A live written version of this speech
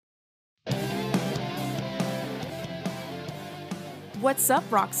What's up,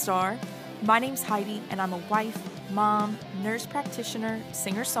 Rockstar? My name's Heidi, and I'm a wife, mom, nurse practitioner,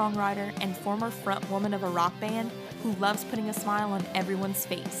 singer-songwriter, and former front woman of a rock band who loves putting a smile on everyone's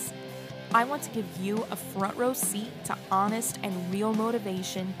face. I want to give you a front row seat to honest and real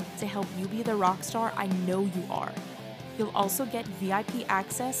motivation to help you be the rock star I know you are. You'll also get VIP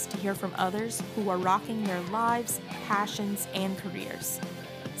access to hear from others who are rocking their lives, passions, and careers.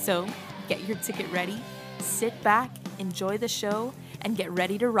 So, get your ticket ready, sit back, enjoy the show, and get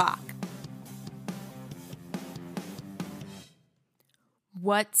ready to rock.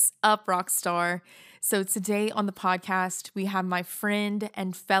 What's up, Rockstar? So today on the podcast, we have my friend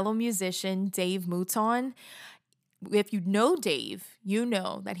and fellow musician, Dave Mouton. If you know Dave, you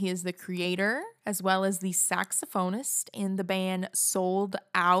know that he is the creator as well as the saxophonist in the band Sold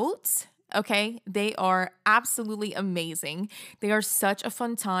Out. Okay, they are absolutely amazing. They are such a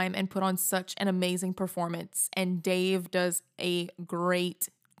fun time and put on such an amazing performance. And Dave does a great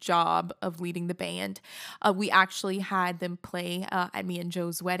job of leading the band. We actually had them play at me and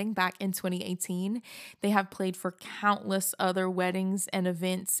Joe's wedding back in 2018. They have played for countless other weddings and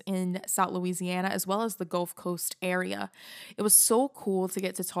events in South Louisiana, as well as the Gulf Coast area. It was so cool to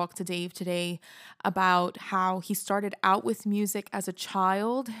get to talk to Dave today about how he started out with music as a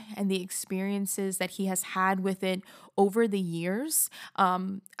child and the experiences that he has had with it over the years,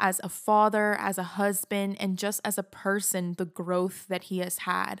 as a father, as a husband, and just as a person, the growth that he has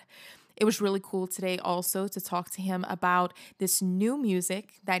had. It was really cool today also to talk to him about this new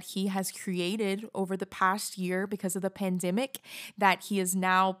music that he has created over the past year because of the pandemic that he is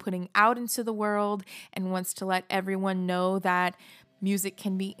now putting out into the world and wants to let everyone know that music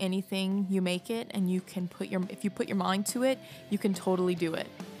can be anything you make it, and you can if you put your mind to it, you can totally do it.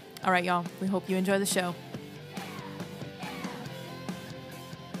 All right, y'all, we hope you enjoy the show.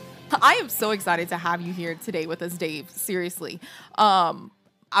 I am so excited to have you here today with us, Dave. Seriously.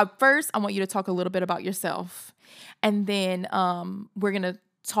 First, I want you to talk a little bit about yourself. And then we're going to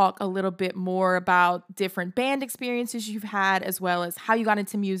talk a little bit more about different band experiences you've had, as well as how you got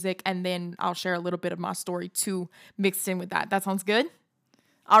into music. And then I'll share a little bit of my story too, mixed in with that. That sounds good?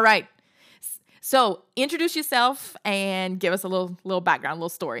 All right. So introduce yourself and give us a little background, a little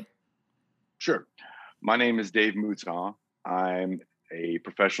story. Sure. My name is Dave Mouton. I'm a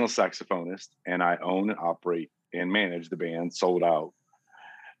professional saxophonist, and I own and operate and manage the band Sold Out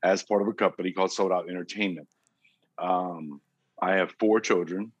as part of a company called Sold Out Entertainment. I have 4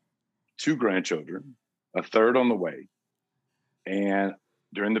 children, 2 grandchildren, a third on the way. And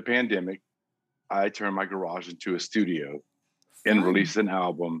during the pandemic, I turned my garage into a studio and released an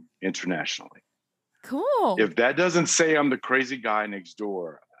album internationally. Cool. If that doesn't say I'm the crazy guy next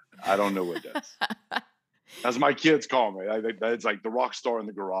door, I don't know what does. As my kids call me, it's like the rock star in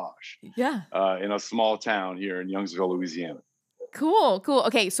the garage. Yeah. In a small town here in Youngsville, Louisiana. Cool.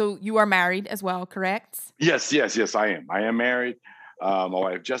 Okay, so you are married as well, correct? Yes, I am. I am married. My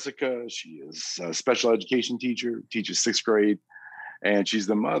wife, Jessica, she is a special education teacher, teaches 6th grade, and she's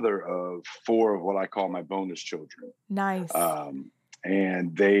the mother of 4 of what I call my bonus children. Nice.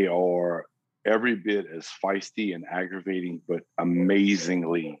 And they are every bit as feisty and aggravating, but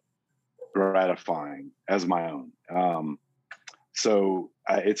amazingly gratifying as my own. So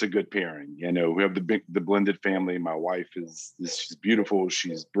it's a good pairing. You know, we have the blended family. My wife she's beautiful.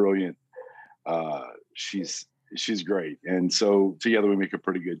 She's brilliant. She's great. And so together we make a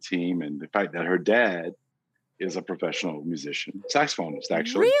pretty good team. And the fact that her dad is a professional musician, saxophonist,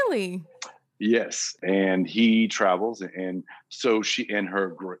 actually. Really? Yes. And he travels. And so she and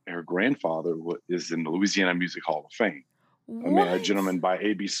her grandfather is in the Louisiana Music Hall of Fame. A gentleman by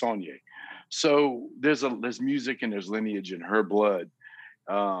A.B. Saunier. So there's music and there's lineage in her blood.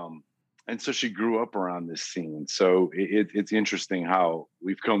 And so she grew up around this scene. So it's interesting how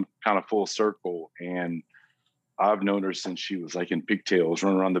we've come kind of full circle. And I've known her since she was like in pigtails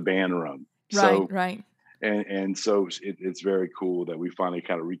running around the band room. Right. And so it's very cool that we finally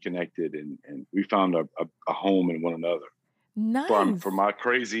kind of reconnected and we found a home in one another. Nice. For my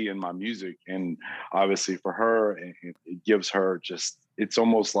crazy and my music. And obviously for her, it gives her it's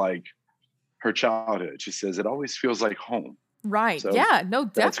almost like her childhood. She says it always feels like home. Right. So yeah, no,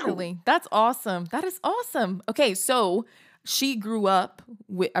 definitely. Cool. That's awesome. That is awesome. Okay, so she grew up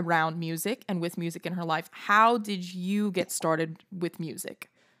around music and with music in her life. How did you get started with music?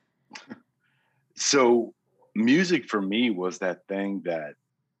 So music for me was that thing that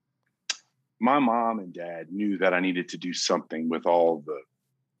my mom and dad knew that I needed to do something with all the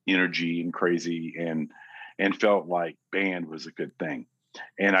energy and crazy and felt like band was a good thing.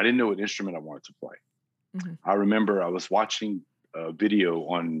 And I didn't know what instrument I wanted to play. Mm-hmm. I remember I was watching a video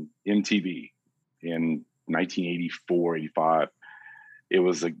on MTV in 1984, 85, It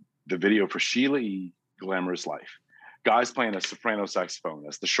was the video for Sheila E. Glamorous Life. Guy's playing a soprano saxophone.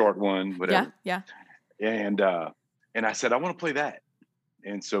 That's the short one, Yeah. whatever. Yeah. And I said, I want to play that.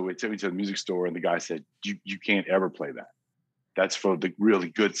 And so it took me to the music store, and the guy said, you can't ever play that. That's for the really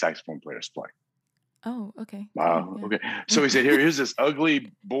good saxophone players play. Oh, okay. Wow. Yeah. Okay. So he said, here's this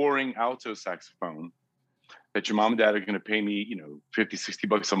ugly, boring alto saxophone that your mom and dad are going to pay me, $50,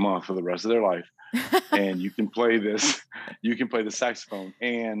 $60 a month for the rest of their life. And you can play this, you can play the saxophone.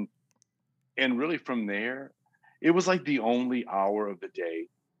 And really from there, it was like the only hour of the day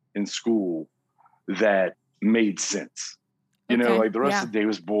in school that made sense. Okay. Like the rest Yeah. of the day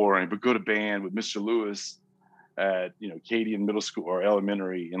was boring, but go to band with Mr. Lewis at, Katie in middle school or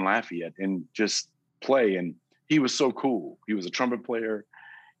elementary in Lafayette and just play. And he was so cool. He was a trumpet player.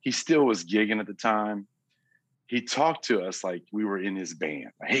 He still was gigging at the time. He talked to us like we were in his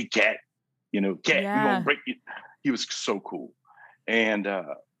band. Like, hey, Cat, Cat, Yeah. we're gonna break it. He was so cool. And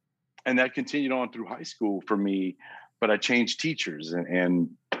that continued on through high school for me. But I changed teachers, and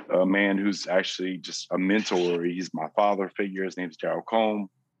a man who's actually just a mentor. He's my father figure. His name's Gerald Combe.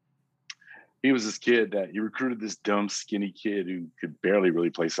 He was this kid that he recruited this dumb, skinny kid who could barely really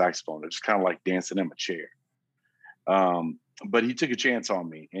play saxophone. It was kind of like dancing in a chair. But he took a chance on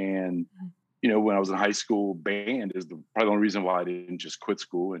me. And, when I was in high school, band is probably the only reason why I didn't just quit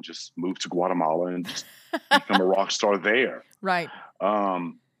school and just move to Guatemala and just become a rock star there. Right.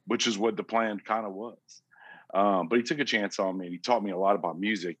 Which is what the plan kind of was. But he took a chance on me, and he taught me a lot about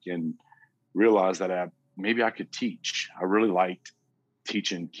music, and realized that maybe I could teach. I really liked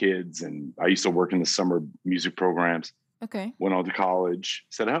teaching kids, and I used to work in the summer music programs. Okay. Went on to college.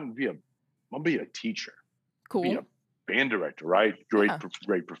 Said I'll be a teacher. Cool. Be a band director, right?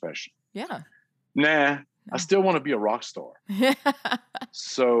 Great profession. Yeah. Nah, I still want to be a rock star.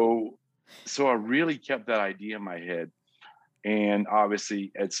 So I really kept that idea in my head. And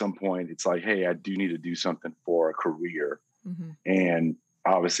obviously at some point it's like, hey, I do need to do something for a career. Mm-hmm. And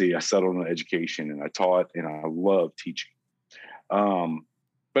obviously I settled on education, and I taught, and I love teaching.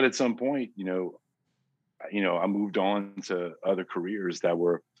 But at some point, I moved on to other careers that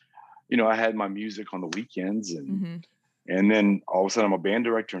were, I had my music on the weekends, and then all of a sudden I'm a band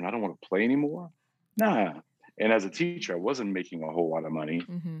director and I don't want to play anymore. Nah. And as a teacher, I wasn't making a whole lot of money.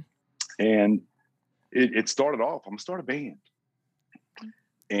 Mm-hmm. And it started off, I'm gonna start a band.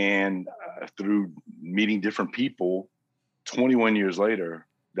 And through meeting different people 21 years later,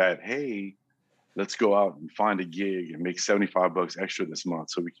 that, hey, let's go out and find a gig and make $75 extra this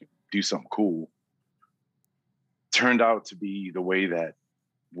month so we can do something cool, turned out to be the way that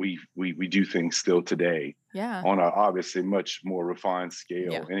we do things still today. Yeah. On a obviously much more refined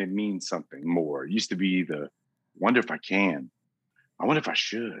scale. Yeah. And it means something more. It used to be wonder if I can, I wonder if I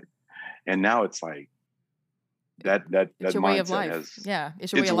should. And now it's like, that it's your way of life.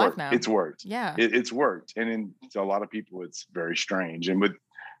 It's your way of life now. It's worked. Yeah. It's worked. And to a lot of people, it's very strange. And with,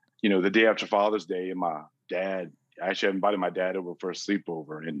 the day after Father's Day, and my dad, I actually invited my dad over for a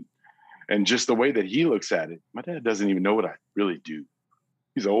sleepover, and just the way that he looks at it, my dad doesn't even know what I really do.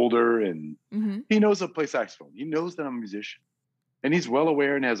 He's older, and he knows how to play saxophone. He knows that I'm a musician, and he's well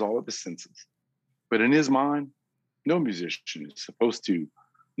aware and has all of his senses. But in his mind, no musician is supposed to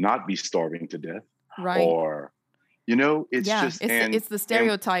not be starving to death. Right. Or, it's just, it's the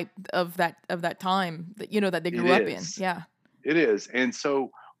stereotype of that time that, that they grew up in. Yeah. It is. And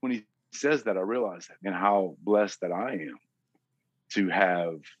so when he says that, I realize that, and how blessed that I am to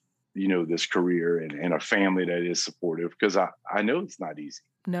have, this career and a family that is supportive, because I know it's not easy.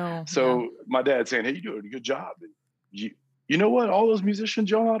 No. So my dad saying, hey, you're doing a good job. And you know what? All those musicians,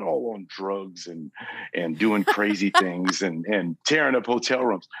 y'all not all on drugs and doing crazy things and tearing up hotel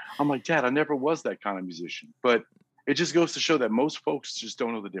rooms. I'm like, Dad, I never was that kind of musician. But it just goes to show that most folks just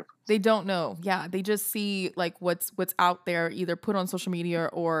don't know the difference. They don't know. Yeah. They just see like what's out there, either put on social media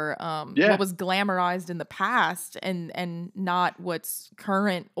or what was glamorized in the past, and not what's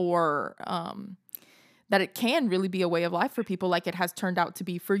current, or that it can really be a way of life for people, like it has turned out to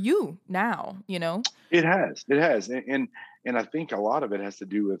be for you now, It has. And I think a lot of it has to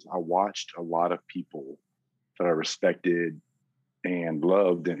do with, I watched a lot of people that I respected and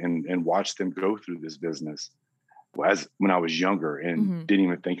loved and watched them go through this business when I was younger, and didn't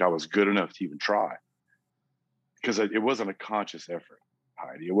even think I was good enough to even try, because it wasn't a conscious effort,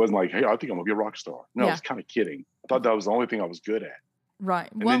 Heidi. It wasn't like, hey, I think I'm gonna be a rock star. No, I was kind of kidding. I thought that was the only thing I was good at.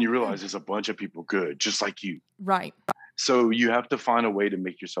 Right. And then you realize there's a bunch of people good, just like you. Right. So you have to find a way to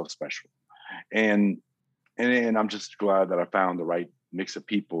make yourself special. And I'm just glad that I found the right mix of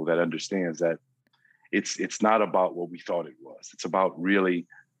people that understands that it's not about what we thought it was. It's about really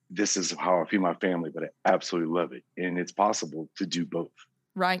this is how I feed my family, but I absolutely love it. And it's possible to do both,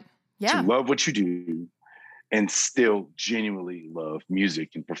 Right. to Yeah. love what you do and still genuinely love music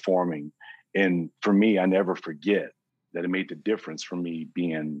and performing. And for me, I never forget that it made the difference for me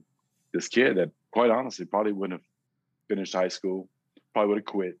being this kid that, quite honestly, probably wouldn't have finished high school, probably would have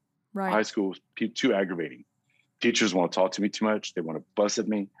quit. Right. High school was too aggravating. Teachers want to talk to me too much. They want to fuss at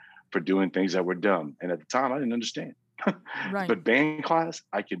me for doing things that were dumb. And at the time, I didn't understand. Right. But band class,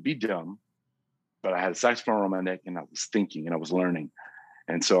 I could be dumb, but I had a saxophone around my neck and I was thinking and I was learning.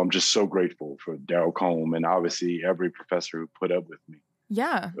 And so I'm just so grateful for Daryl Combe and obviously every professor who put up with me,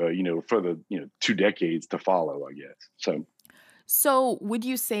 Yeah. For the, 2 decades to follow, I guess. So would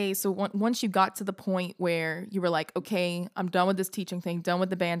you say, once you got to the point where you were like, okay, I'm done with this teaching thing, done with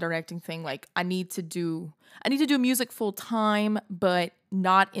the band directing thing, like I need to do music full time, but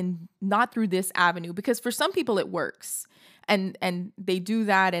not through this avenue, because for some people it works. And they do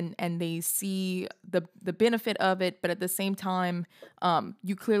that and they see the benefit of it, but at the same time,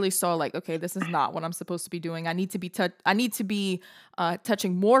 you clearly saw like, okay, this is not what I'm supposed to be doing. I need to be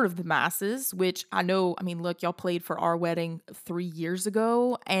touching more of the masses, which I know. I mean, look, y'all played for our wedding 3 years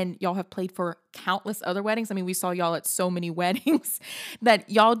ago, and y'all have played for countless other weddings. I mean, we saw y'all at so many weddings that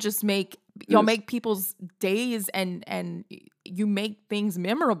y'all just make people's days, and you make things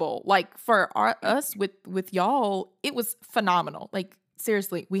memorable. Like for us with y'all, it was phenomenal. Like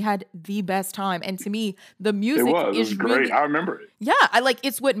seriously, we had the best time. And to me, the music It was great. really, I remember it. yeah,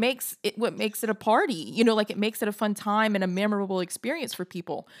 it's what makes it a party. Like it makes it a fun time and a memorable experience for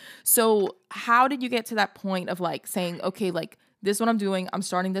people. So how did you get to that point of like saying, okay, like this is what I'm doing, I'm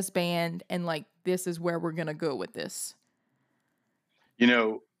starting this band, and like this is where we're gonna go with this?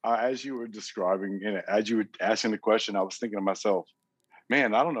 As you were describing and as you were asking the question, I was thinking to myself,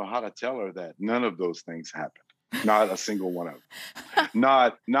 man, I don't know how to tell her that none of those things happened. Not a single one of them.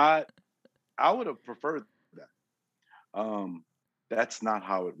 Not, I would have preferred that. That's not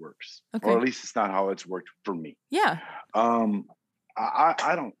how it works. Okay. Or at least it's not how it's worked for me. Yeah.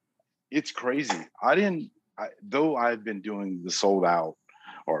 I don't, it's crazy. Though I've been doing sold out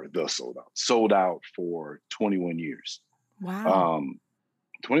for 21 years. Wow.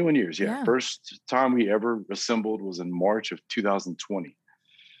 21 years, yeah. Yeah. First time we ever assembled was in March of 2020.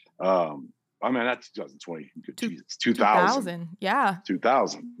 I mean, not 2020, Jesus, 2000. Yeah.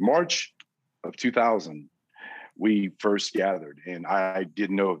 2000. March of 2000, we first gathered, and I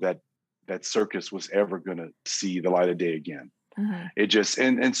didn't know that circus was ever going to see the light of day again. Mm-hmm. It just,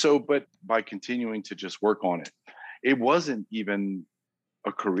 but by continuing to just work on it, it wasn't even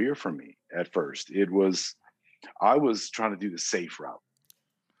a career for me at first. I was trying to do the safe route,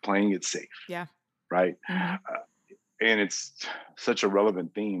 playing it safe. Yeah. Right. Mm-hmm. And it's such a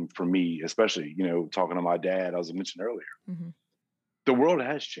relevant theme for me, especially, talking to my dad, as I mentioned earlier. Mm-hmm. The world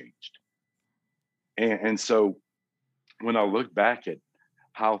has changed. And so when I look back at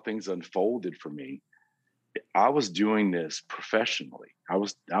how things unfolded for me, I was doing this professionally. I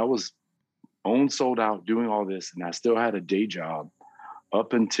was owned, sold out, doing all this, and I still had a day job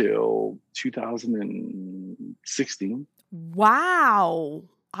up until 2016. Wow.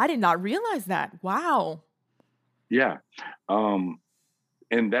 I did not realize that. Wow. Yeah. And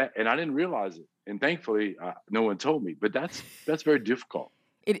I didn't realize it. And thankfully, no one told me, but that's very difficult.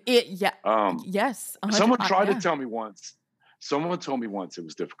 Yeah. Yes. Someone tried to tell me once. Someone told me once it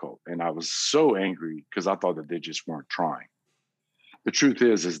was difficult, and I was so angry because I thought that they just weren't trying. The truth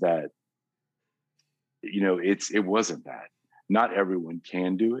is that, it wasn't that. Not everyone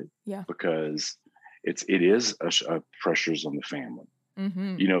can do it. Yeah. Because it is a pressures on the family.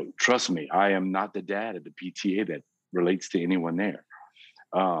 Mm-hmm. Trust me, I am not the dad at the PTA that relates to anyone there.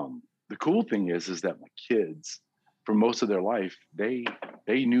 The cool thing is that my kids, for most of their life, they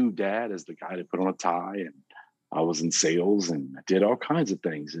knew dad as the guy that put on a tie, and I was in sales and I did all kinds of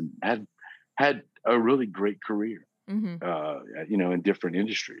things and had a really great career, mm-hmm. In different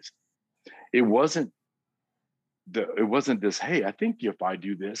industries. It wasn't this, hey, I think if I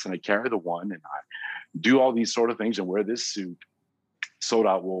do this and I carry the one and I do all these sort of things and wear this suit, sold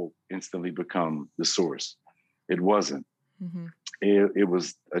out will instantly become the source. It wasn't. Mm-hmm. It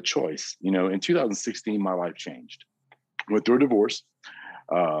was a choice. In 2016, my life changed. Went through a divorce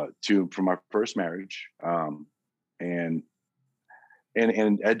from my first marriage. And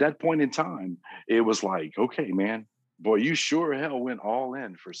at that point in time, it was like, okay, man, boy, you sure hell went all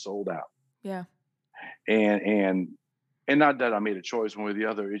in for sold out. Yeah. And not that I made a choice one way or the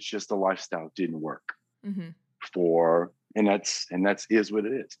other. It's just the lifestyle didn't work mm-hmm. and that's is what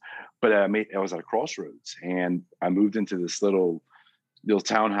it is. But I was at a crossroads, and I moved into this little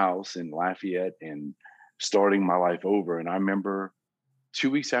townhouse in Lafayette and starting my life over. And I remember 2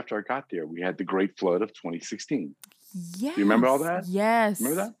 weeks after I got there, we had the great flood of 2016. Do you remember all Yes. that?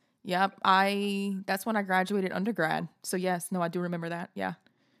 Remember Yes. that? Yep. That's when I graduated undergrad. So yes, no, I do remember that. Yeah.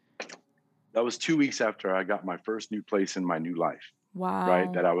 That was 2 weeks after I got my first new place in my new life, right?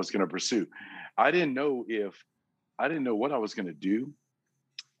 Wow. That I was going to pursue. I didn't know I didn't know what I was going to do.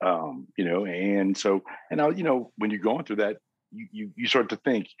 And so, and I, when you're going through that, you start to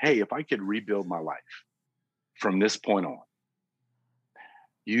think, hey, if I could rebuild my life from this point on,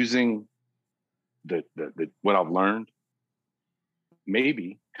 using the what I've learned,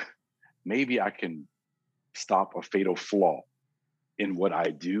 maybe I can stop a fatal flaw in what I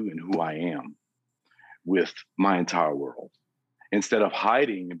do and who I am with my entire world. Instead of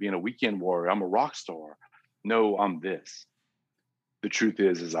hiding and being a weekend warrior, I'm a rock star. No, I'm this. The truth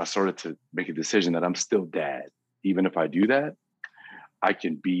is I started to make a decision that I'm still dad. Even if I do that, I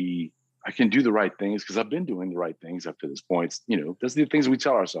can do the right things because I've been doing the right things up to this point. Those are the things we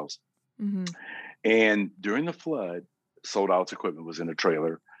tell ourselves. Mm-hmm. And during the flood, Sold Out's equipment was in a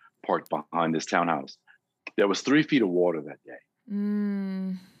trailer parked behind this townhouse. There was 3 feet of water that day.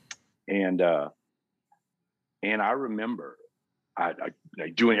 Mm. And I remember I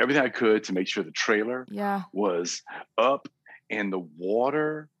doing everything I could to make sure the trailer was up and the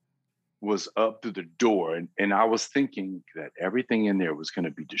water was up through the door. And I was thinking that everything in there was going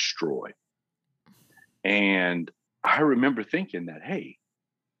to be destroyed. And I remember thinking that, hey,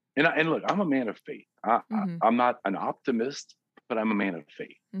 and look, I'm a man of faith. I'm not an optimist, but I'm a man of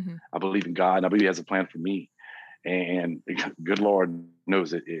faith. Mm-hmm. I believe in God, and I believe He has a plan for me. And good Lord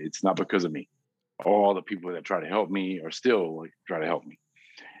knows it's not because of me. All the people that try to help me are still try to help me.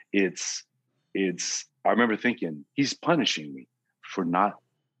 I remember thinking He's punishing me for not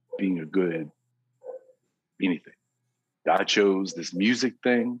being a good anything. I chose this music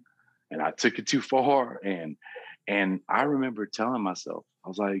thing and I took it too far. And I remember telling myself, I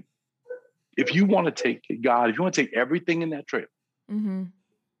was like, if you want to take everything in that trailer,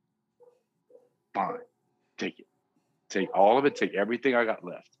 fine, take it. Take all of it, take everything I got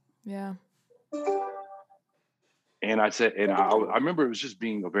left. Yeah. And I said, and I remember it was just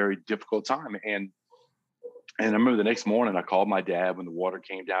being a very difficult time. And I remember the next morning I called my dad when the water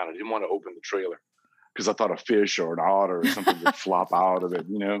came down. I didn't want to open the trailer because I thought a fish or an otter or something would flop out of it,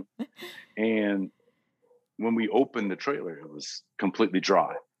 And when we opened the trailer, it was completely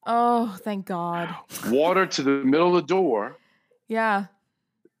dry. Oh, thank God. Water to the middle of the door. Yeah.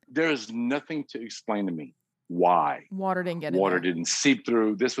 There is nothing to explain to me why. Water didn't get Water in there. didn't seep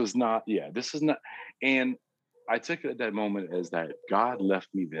through. This is not. And I took it at that moment as that God left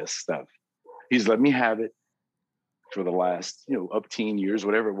me this stuff. He's let me have it for the last, up 10 years,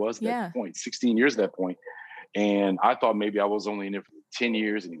 whatever it was at that point, 16 years at that point. And I thought maybe I was only in it for 10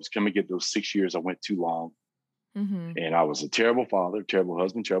 years and He was coming to get those 6 years I went too long. Mm-hmm. And I was a terrible father, terrible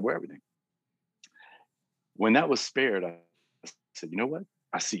husband, terrible everything. When that was spared, I said, you know what?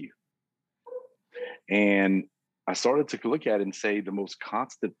 I see you. And I started to look at it and say the most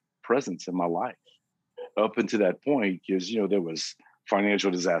constant presence in my life up until that point, because, there was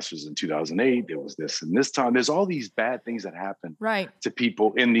financial disasters in 2008. There was this and this time. There's all these bad things that happen to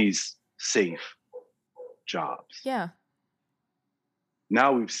people in these safe jobs. Yeah.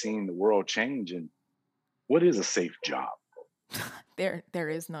 Now we've seen the world change. And what is a safe job? There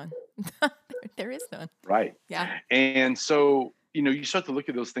is none. There is none. Right. Yeah. And so, you start to look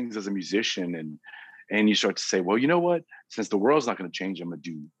at those things as a musician and you start to say, well, you know what? Since the world's not going to change, I'm going to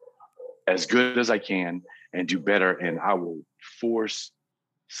do as good as I can and do better. And I will force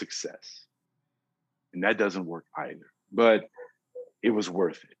success. And that doesn't work either. But it was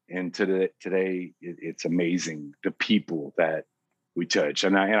worth it. And today it's amazing, the people that we touch.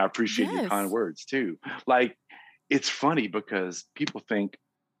 And I appreciate your kind words too. It's funny because people think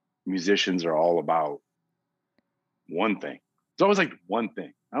musicians are all about one thing. It's always like one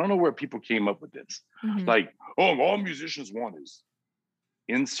thing. I don't know where people came up with this. Mm-hmm. All musicians want is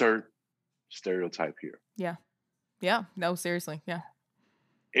insert stereotype here. Yeah. Yeah. No, seriously. Yeah.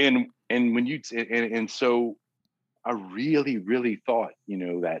 And when you and so I really, really thought,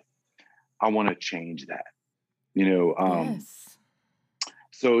 that I want to change that. Yes.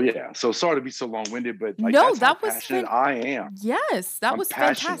 So yeah, so sorry to be so long-winded, but no, that's that how was passionate I am. Yes, that was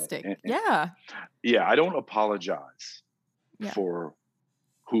fantastic. Yeah. Yeah, I don't apologize for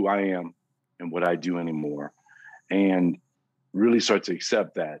who I am and what I do anymore, and really start to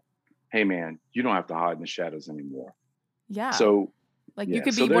accept that, hey man, you don't have to hide in the shadows anymore. Yeah. So you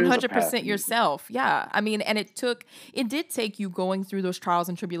could be 100% yourself. Yeah. I mean, and it did take you going through those trials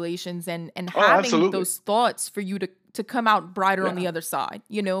and tribulations and having those thoughts for you to to come out brighter on Yeah. the other side,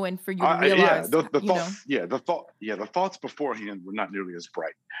 you know, and for you to Yeah, realize, the you thought, know, the thoughts beforehand were not nearly as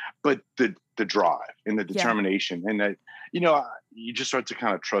bright, but the drive and the yeah, determination, and that, you know, you just start to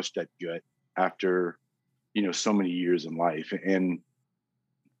kind of trust that gut after, you know, so many years in life, and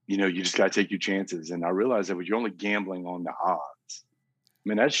you know, you just got to take your chances. And I realized that when you're only gambling on the odds, I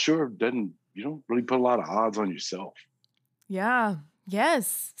mean, that sure doesn't. You don't really put a lot of odds on yourself. yeah,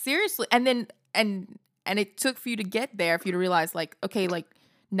 yes, seriously. And then, and it took for you to get there, for you to realize, like, okay, like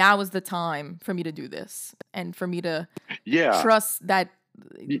now is the time for me to do this and for me to Yeah, trust that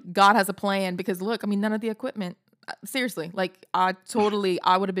y- God has a plan. Because look, I mean, none of the equipment, seriously, like I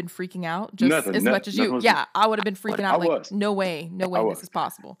would have been freaking out just nothing, as much as nothing you. was. Yeah, I would have been freaking I out like, was, no I way this was. is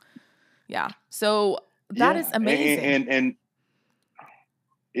possible. Yeah. So that is Yeah, amazing. and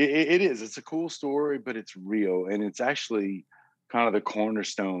it is. It's a cool story, but it's real, and it's actually kind of the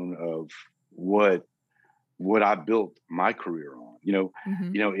cornerstone of what what I built my career on.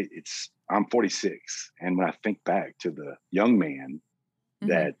 Mm-hmm. It's I'm 46, and when I think back to the young man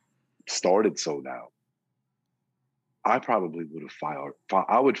Mm-hmm. that started Sold Out, I probably would have fired.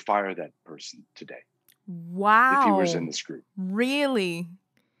 I would fire that person today if he was in Wow. this group. Really?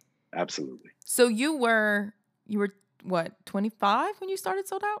 Absolutely. So you were what, 25 when you started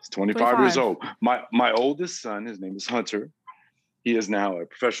Sold Out? He's 25 years 25. old. My oldest son, his name is Hunter. He is now a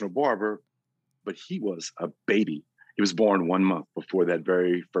professional barber, but he was a baby. He was born 1 month before that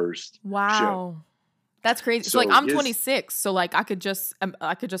very first show. Wow. That's crazy. So like So I'm his 26, so like I could just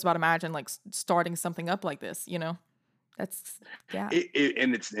about imagine like starting something up like this, you know? That's yeah.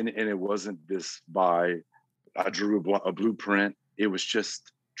 and it wasn't this by I drew a blueprint. It was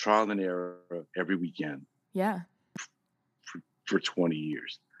just trial and error every weekend Yeah. for 20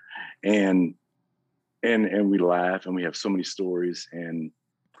 years. And and we laugh and we have so many stories and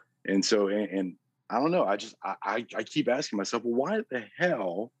so and I don't know. I keep asking myself, well, why the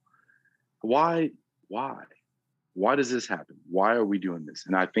hell? Why why why does this happen? Why are we doing this?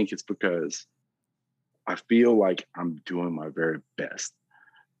 And I think it's because I feel like I'm doing my very best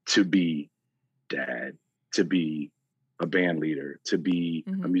to be dad, to be a band leader, to be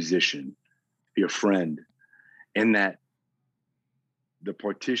a Mhm. musician, be a friend, and that the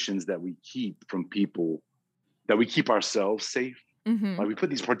partitions that we keep from people, that we keep ourselves safe. Mhm. Like we put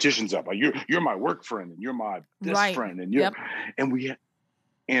these partitions up. Like you're my work friend and you're my this Right. friend and Yep. and we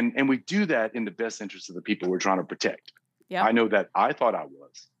and we do that in the best interest of the people we're trying to protect. I Yep. know that I thought I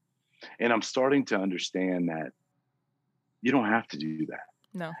was, and I'm starting to understand that you don't have to do that.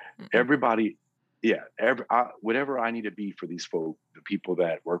 No. Mm-mm. Everybody, yeah, whatever I need to be for these folk, the people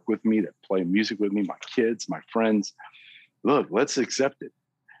that work with me, that play music with me, my kids, my friends. Look, let's accept it.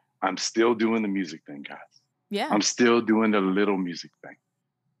 I'm still doing the music thing, guys. Yeah. I'm still doing the little music thing.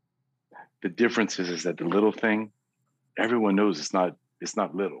 The difference is that the little thing, everyone knows it's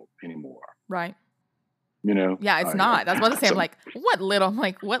not little anymore. Right. You know, Yeah, it's not. That's what I'm saying. I'm so like, what little? I'm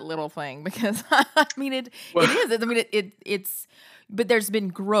like, what little thing? Because I mean, it well, is. I mean, it's. But there's been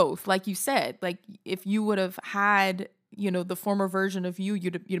growth, like you said. Like if you would have had, you know, the former version of you,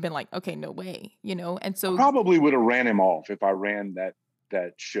 you'd have been like, okay, no way, you know. And I so, probably would have ran him off if I ran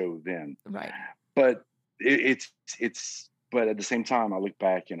that show then. right. But it's but at the same time, I look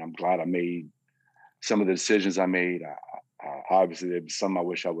back and I'm glad I made some of the decisions I made. Obviously, there's some I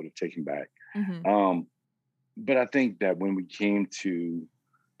wish I would have taken back. Mm-hmm. Um, but I think that when we came to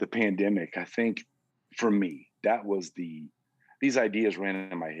the pandemic, I think for me, that was these ideas ran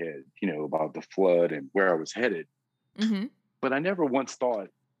in my head, about the flood and where I was headed. Mm-hmm. But I never once thought,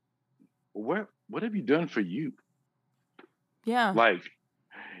 what have you done for you? Yeah. Like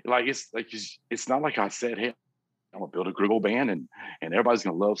it's not like I said, hey, I'm gonna build a Griggle band and everybody's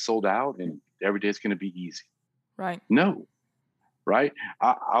gonna love Sold Out and every day's gonna be easy. Right. No, right?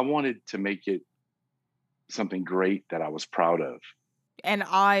 I wanted to make it something great that I was proud of. And And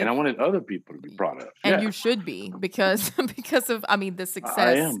I I wanted other people to be proud of. and Yeah, you should be, because because of, I mean, the I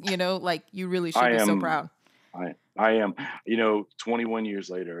success. am. You know, like you really should I be so am. proud. I am. 21 years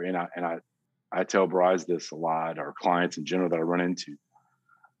later, and I tell brides this a lot, or clients in general that I run into.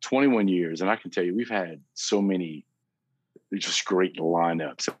 21 years, and I can tell you, we've had so many just great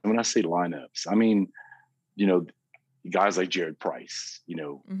lineups. And when I say lineups, I mean, you know, guys like Jared Price,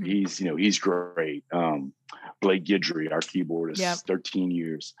 Mm-hmm. he's great. Blake Guidry, our Yep. keyboardist, 13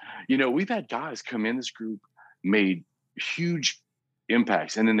 years. We've had guys come in this group, made huge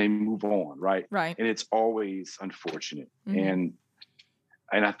impacts, and then they move on, right? Right. And it's always unfortunate. Mm-hmm.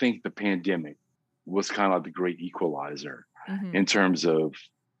 And I think the pandemic was kind of like the great equalizer Mm-hmm. in terms of,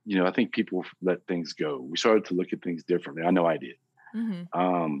 I think people let things go. We started to look at things differently. I know I did.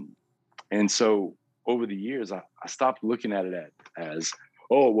 Mm-hmm. And so over the years, I stopped looking at it as,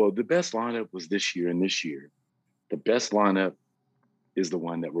 oh, well, the best lineup was this year and this year. The best lineup is the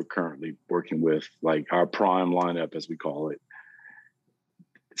one that we're currently working with, like our prime lineup, as we call it.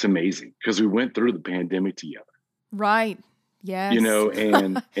 It's amazing because we went through the pandemic together. Right. Yes.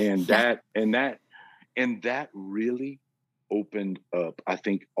 And Yeah. that really opened up, I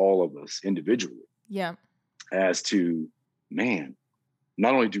think, all of us individually Yeah. as to, man,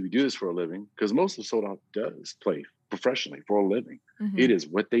 not only do we do this for a living, because most of Sold Out does play professionally for a living. Mm-hmm. It is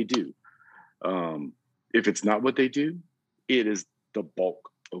what they do. If it's not what they do, it is the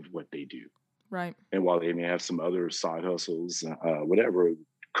bulk of what they do. Right. And while they may have some other side hustles, whatever,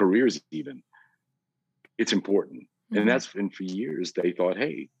 careers even, it's important. Mm-hmm. And for years they thought,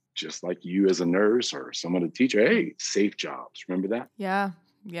 hey, just like you as a nurse or someone, a teacher, hey, safe jobs. Remember that? Yeah.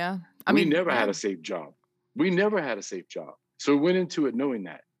 Yeah. We never had a safe job. We never had a safe job. So we went into it knowing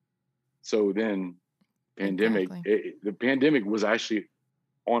that. So then Exactly. the pandemic was actually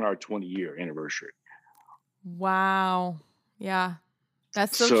on our 20-year anniversary. Wow. Yeah.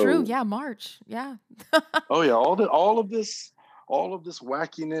 That's so true. So, Yeah. March. Yeah. oh yeah, all of this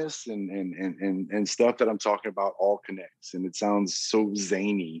wackiness and stuff that I'm talking about all connects. And it sounds so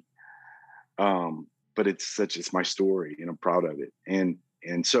zany. But it's my story and I'm proud of it.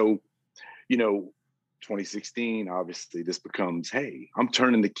 And so, 2016, obviously this becomes, hey, I'm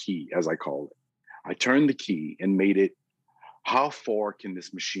turning the key, as I call it. I turned the key and made it, how far can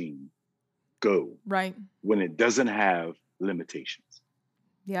this machine go Right. when it doesn't have limitations?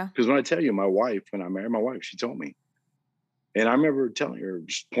 Yeah. Because when I married my wife, she told me, and I remember telling her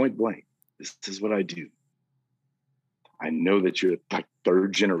just point blank, this is what I do. I know that you're like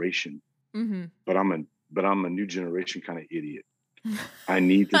third generation, Mm-hmm. but I'm a new generation kind of idiot. I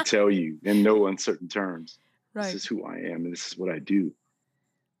need to tell you in no uncertain terms, Right. this is who I am and this is what I do.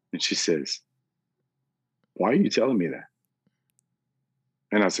 And she says, why are you telling me that?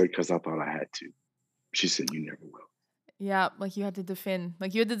 And I said, because I thought I had to. She said, you never will. Yeah, like you had to defend,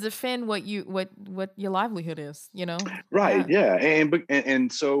 what your livelihood is, Right. Yeah. Yeah.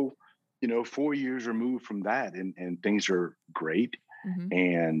 And so, 4 years removed from that and things are great. Mm-hmm.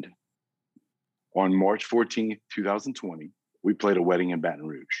 And on March 14th, 2020, we played a wedding in Baton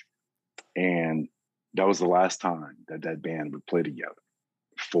Rouge. And that was the last time that band would play together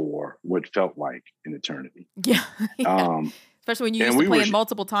for what felt like an eternity. Yeah. Yeah. Um, Especially when you and used to we play were, in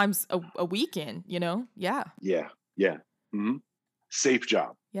multiple times a weekend, Yeah. yeah. Mm-hmm. Safe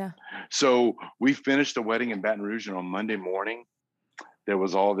job. Yeah. So we finished the wedding in Baton Rouge, and on Monday morning, there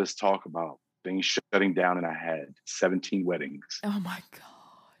was all this talk about things shutting down, and I had 17 weddings Oh my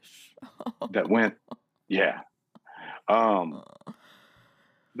gosh. that went, yeah.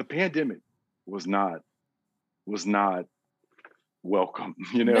 The pandemic was not welcome.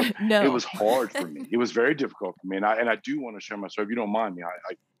 It No. was hard for me. It was very difficult for me, and I do want to share my story. If you don't mind me,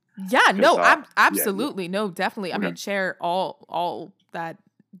 I Yeah, because no, yeah, absolutely. No, definitely. I okay, mean, share all that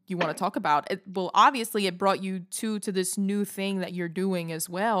you want to talk about. Well, obviously it brought you to this new thing that you're doing as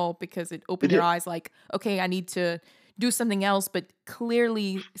well, because it it opened your did. eyes like, okay, I need to do something else, but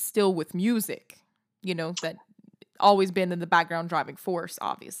clearly still with music, that always been in the background driving force,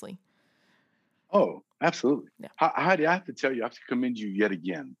 obviously. Oh, absolutely. Yeah. Heidi, I have to tell you, I have to commend you yet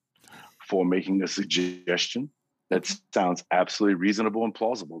again for making a suggestion that Okay. sounds absolutely reasonable and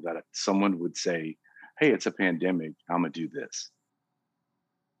plausible. That someone would say, "Hey, it's a pandemic. I'm gonna do this."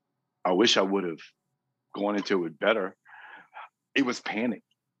 I wish I would have gone into it better. It was panic.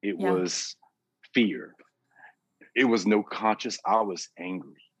 It Yeah. was fear. It was no conscious. I was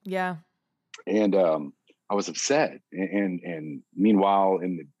angry, Yeah. and I was upset. And meanwhile,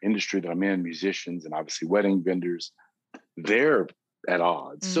 in the industry that I'm in, musicians and obviously wedding vendors, they're at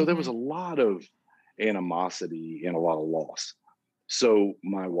odds. So there was Mm-hmm. a lot of animosity and a lot of loss. So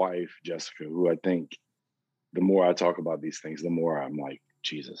my wife, Jessica, who I think the more I talk about these things, the more I'm like,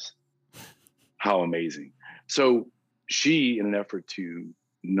 Jesus, how amazing. So she, in an effort to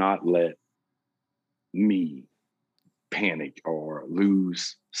not let me panic or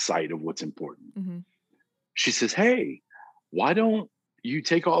lose sight of what's important, Mm-hmm. she says, hey, why don't you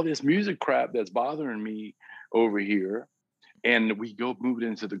take all this music crap that's bothering me over here and we go move it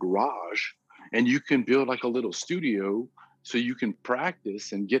into the garage and you can build like a little studio so you can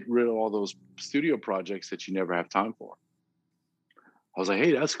practice and get rid of all those studio projects that you never have time for. I was like,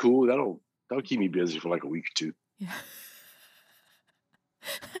 hey, that's cool. That'll keep me busy for like a week or two. Yeah.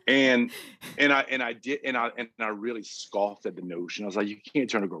 And I really scoffed at the notion. I was like, you can't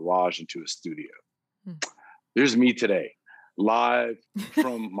turn a garage into a studio. There's me today, live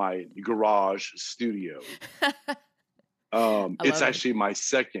from my garage studio. I It's love it. actually my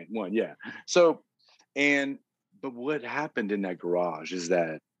second one. Yeah. So And but what happened in that garage is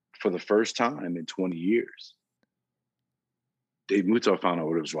that for the first time in 20 years, Dave Muto found out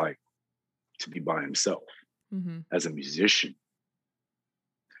what it was like to be by himself Mm-hmm. as a musician.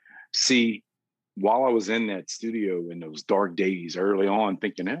 See, while I was in that studio in those dark days early on,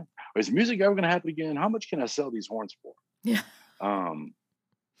 thinking, is music ever going to happen again? How much can I sell these horns for? Yeah. Um,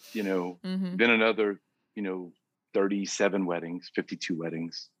 you know, Mm-hmm. then another, you know, 37 weddings, 52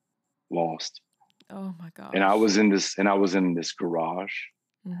 weddings lost. Oh my And I gosh. was in this garage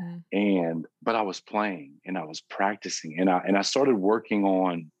Mm-hmm. but I was playing and I was practicing and I started working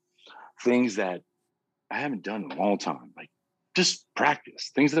on things that I haven't done in a long time, like just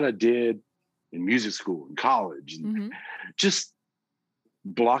practice things that I did in music school and college and Mm-hmm. just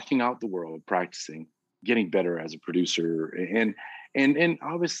blocking out the world, practicing, getting better as a producer and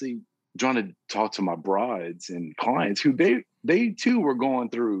obviously trying to talk to my brides and clients who they too were going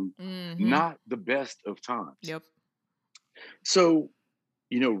through Mm-hmm. not the best of times. Yep. So,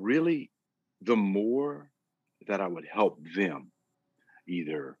 really the more that I would help them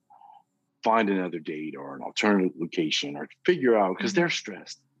either find another date or an alternative location or figure out because Mm-hmm. they're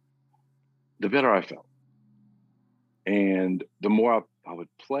stressed, the better I felt. And the more I would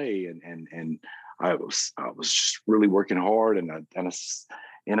play and I was just really working hard in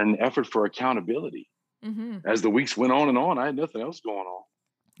an effort for accountability. Mm-hmm. As the weeks went on and on, I had nothing else going on.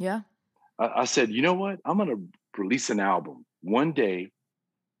 Yeah. I said, you know what? I'm gonna release an album one day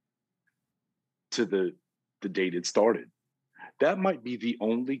to the date it started. That might be the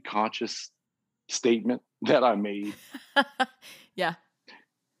only conscious statement that I made. Yeah.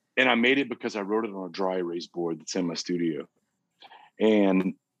 And I made it because I wrote it on a dry erase board that's in my studio.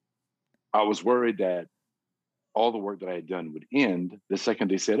 And I was worried that all the work that I had done would end the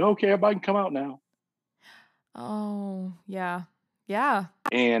second they said, okay, everybody can come out now. Oh, yeah. Yeah.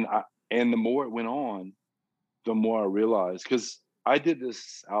 And and the more it went on, the more I realized because I did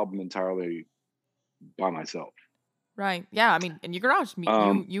this album entirely by myself. Right. Yeah. I mean, in your garage,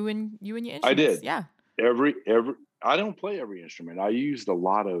 Um, you and your I instruments. did Yeah. every I don't play every instrument. I used a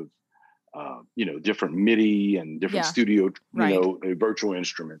lot of different MIDI and different Yeah. studio, Right. virtual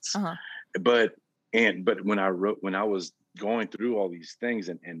instruments. Uh-huh. But but when I was going through all these things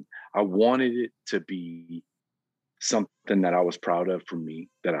and I wanted it to be something that I was proud of for me,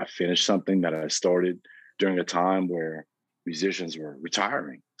 that I finished something that I started during a time where musicians were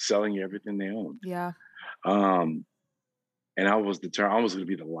retiring, selling everything they owned. Yeah. Um, and I was determined I was going to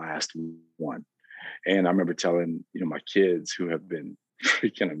be the last one. And I remember telling, my kids who have been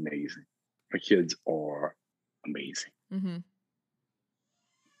freaking amazing. My kids are amazing. Mm-hmm.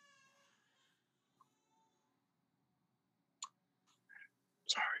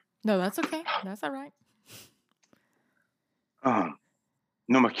 Sorry. No, that's okay. That's all right. Um,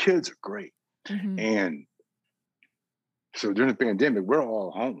 no, my kids are great. Mm-hmm. And so during the pandemic, we're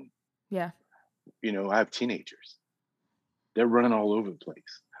all home. Yeah. I have teenagers. They're running all over the place.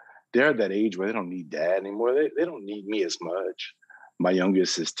 They're at that age where they don't need dad anymore. They don't need me as much. My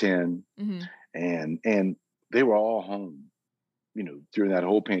youngest is 10 Mm-hmm. and they were all home, during that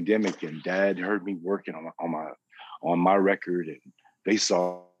whole pandemic. And dad heard me working on my record and they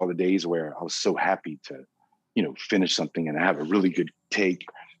saw the days where I was so happy to, finish something and have a really good take.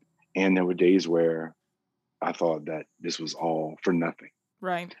 And there were days where I thought that this was all for nothing.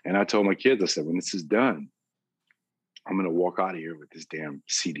 Right. And I told my kids, I said, when this is done, I'm going to walk out of here with this damn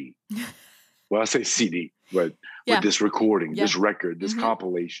CD. Well, I say CD, but with Yeah. this recording, Yeah. this record, this Mm-hmm.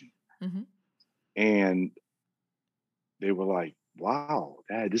 compilation. Mm-hmm. And they were like, wow,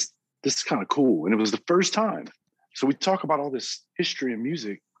 Dad, this is kind of cool. And it was the first time. So we talk about all this history and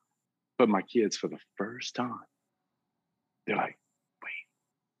music, but my kids, for the first time, they're like, wait,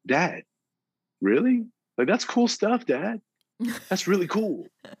 Dad, really? Like, that's cool stuff, Dad. That's really cool.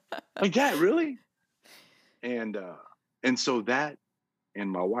 Like, Dad, really? And so that and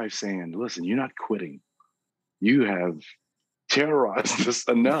my wife saying, listen, you're not quitting. You have terrorized us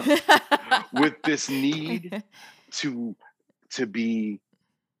enough with this need to be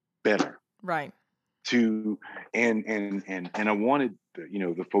better. Right. To and I wanted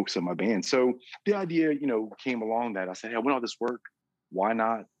the folks in my band. So the idea came along that I said, hey, I want all this work. Why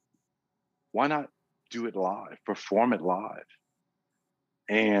not do it live, perform it live?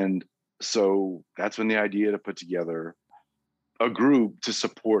 And so that's when the idea to put together a group to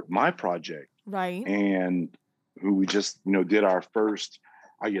support my project Right. and who we just did our first,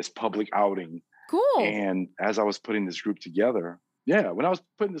 I guess, public outing. Cool. And as I was putting this group together, when I was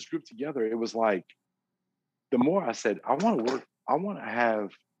putting this group together, it was like the more I said, I want to work, I want to have,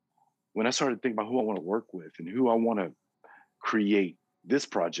 when I started thinking about who I want to work with and who I want to create this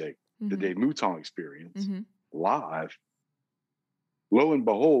project, the Mm-hmm. Dave Mouton experience Mm-hmm. live, lo and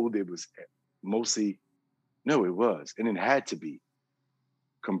behold, it was mostly, no, it was, and it had to be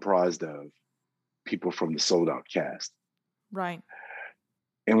comprised of people from the Sold Out cast. Right.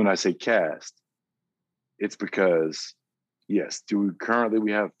 And when I say cast, it's because, yes, currently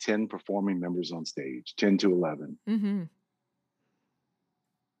we have 10 performing members on stage, 10 to 11. Mm-hmm.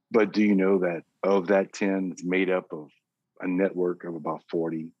 But do you know that of that 10, it's made up of a network of about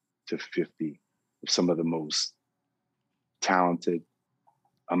 40 to 50 of some of the most talented,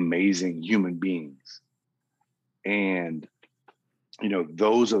 amazing human beings. And,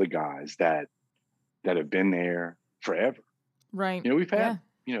 those are the guys that have been there forever. Right. We've Yeah.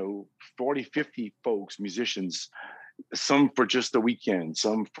 had, 40, 50 folks, musicians, some for just a weekend,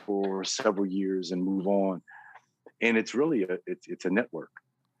 some for several years and move on. And it's really it's a network.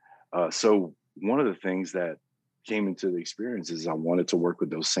 So one of the things that came into the experience is I wanted to work with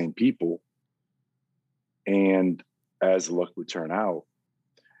those same people. And as luck would turn out,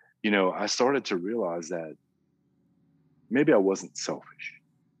 I started to realize that maybe I wasn't selfish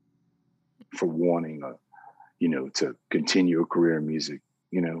for wanting to continue a career in music.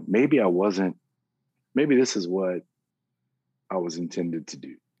 Maybe I wasn't, maybe this is what I was intended to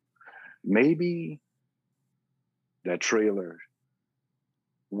do. Maybe that trailer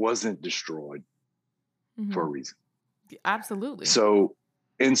wasn't destroyed for a Mm-hmm. reason. Absolutely. So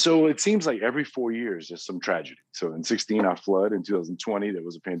it seems like every 4 years there's some tragedy. So in 16 I flood, in 2020 there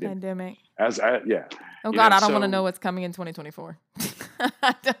was a pandemic. Yeah. Oh God, I don't want to know what's coming in 2024.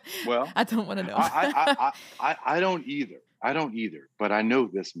 Well, I don't want to know. I don't either. I don't either. But I know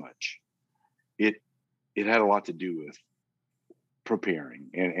this much. It had a lot to do with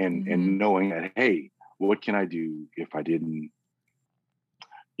preparing and knowing that, hey, what can I do if I didn't,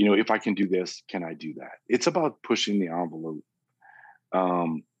 if I can do this, can I do that? It's about pushing the envelope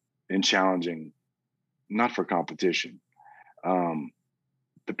and challenging, not for competition.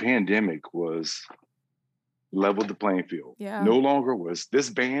 The pandemic was leveled the playing field. Yeah. No longer was this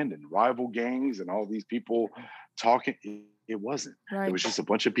band and rival gangs and all these people talking. It wasn't. Right. It was just a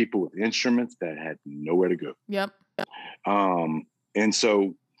bunch of people with instruments that had nowhere to go. Yep. And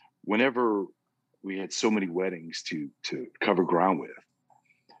so whenever we had so many weddings to cover ground with,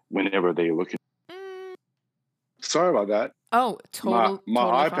 whenever they look at, sorry about that. Oh, totally. My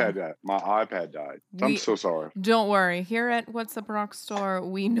totally iPad fine. died. My iPad died. I'm so sorry. Don't worry. Here at What's Up Rockstar,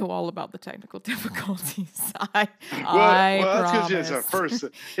 we know all about the technical difficulties. I that's because promise.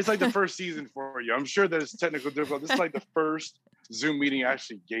 it's like the first season for you. I'm sure there's technical difficulties. This is like the first Zoom meeting I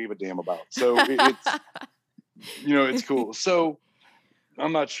actually gave a damn about. So it's it's cool. So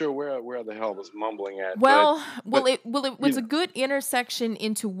I'm not sure where the hell I was mumbling at. It was a good intersection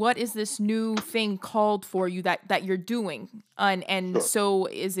into what is this new thing called for you that you're doing, and Sure. So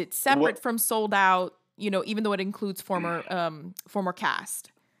is it separate from Sold Out? Even though it includes former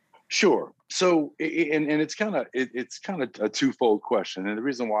cast. Sure. So it's kind of a twofold question, and the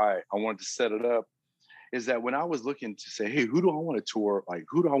reason why I wanted to set it up is that when I was looking to say, hey, who do I want to tour? Like,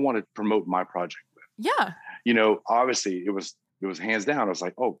 who do I want to promote my project with? Yeah. Obviously it was hands down. I was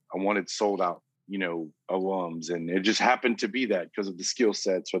like, oh, I wanted Sold Out, alums. And it just happened to be that because of the skill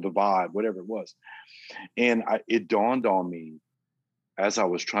sets or the vibe, whatever it was. And it dawned on me as I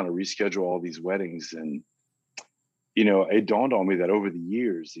was trying to reschedule all these weddings. And, it dawned on me that over the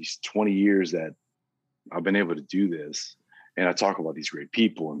years, these 20 years that I've been able to do this, and I talk about these great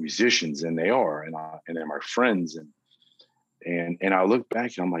people and musicians, and they are, and they're my friends. And I look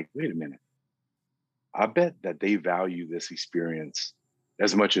back and I'm like, wait a minute. I bet that they value this experience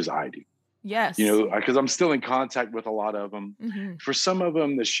as much as I do. Yes. Because I'm still in contact with a lot of them. Mm-hmm. For some of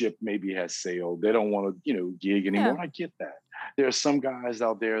them, the ship maybe has sailed. They don't want to, gig anymore. Yeah. I get that. There are some guys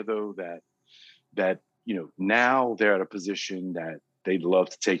out there though that now they're at a position that they'd love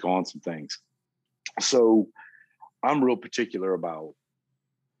to take on some things. So I'm real particular about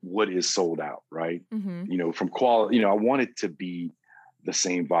what is sold out, right? Mm-hmm. From quality, I want it to be the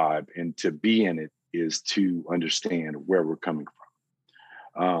same vibe, and to be in it is to understand where we're coming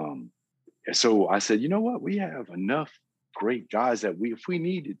from. So I said, you know what? We have enough great guys that if we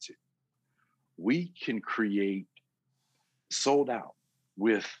needed to, we can create Sold Out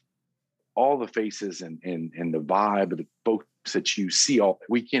with all the faces and the vibe of the folks that you see all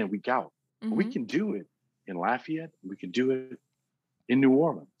week in and week out. Mm-hmm. We can do it in Lafayette. We can do it in New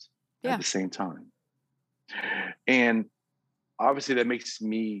Orleans at the same time. And obviously that makes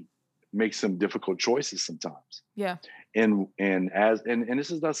me make some difficult choices sometimes. Yeah. And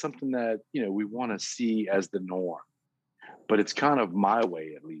this is not something that, we want to see as the norm, but it's kind of my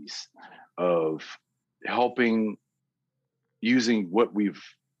way, at least, of helping, using what we've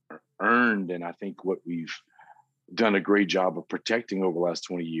earned, and I think what we've done a great job of protecting over the last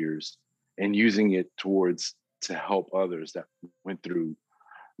 20 years and using it towards to help others that went through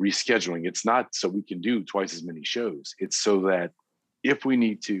rescheduling. It's not so we can do twice as many shows. It's so that if we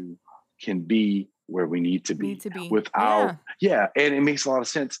need to, can be where we need to Need be to be. without, Yeah. yeah. And it makes a lot of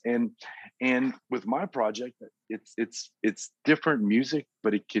sense. And with my project, it's different music,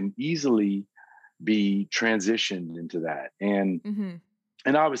 but it can easily be transitioned into that. Mm-hmm.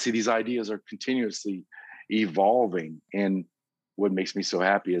 And obviously these ideas are continuously evolving. And what makes me so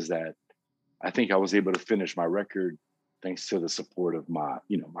happy is that I think I was able to finish my record thanks to the support of my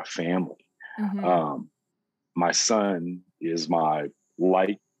family. Mm-hmm. Um, my son is my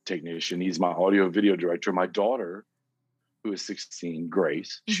light technician. He's my audio video director. My daughter, who is 16,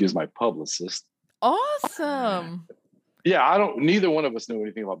 Grace, she Mm-hmm. is my publicist. Awesome. Yeah, neither one of us know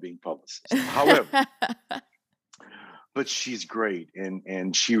anything about being publicists. However, but she's great.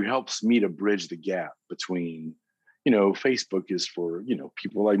 And she helps me to bridge the gap between, Facebook is for,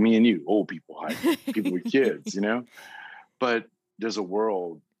 people like me and you, old people, people with kids, but there's a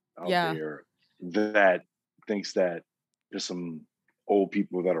world out Yeah. there that thinks that there's some old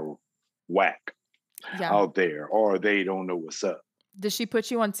people that are whack Yeah. out there, or they don't know what's up. Did she put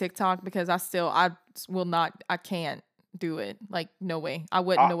you on TikTok? Because I will not, I can't do it. Like, no way. I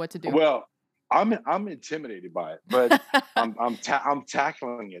wouldn't I, know what to do. well, I'm intimidated by it, but I'm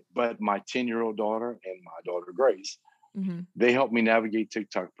tackling it. But my 10-year-old daughter and my daughter Grace, Mm-hmm. they help me navigate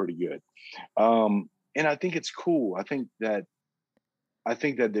TikTok pretty good. And I think it's cool. I think that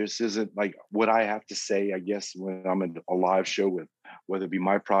this isn't like what I have to say, I guess, when I'm in a live show with, whether it be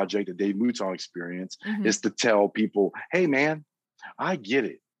my project, the Dave Mouton Experience, Mm-hmm. is to tell people, hey, man, I get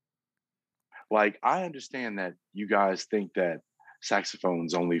it. Like, I understand that you guys think that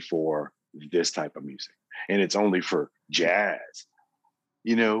saxophone's only for this type of music and it's only for jazz.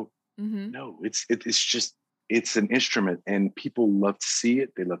 Mm-hmm. No, it's just, it's an instrument and people love to see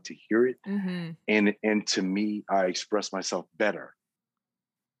it. They love to hear it. Mm-hmm. And to me, I express myself better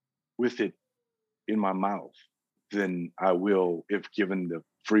with it in my mouth than I will if given the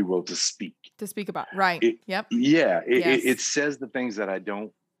free will to speak. To speak about. Right. It, Yep. yeah, Yes. it says the things that I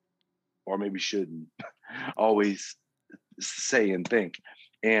don't, or maybe shouldn't, always say and think.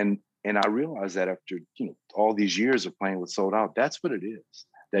 And I realized that after all these years of playing with Sold Out, that's what it is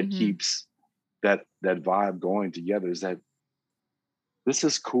that Mm-hmm. keeps that vibe going together. Is that this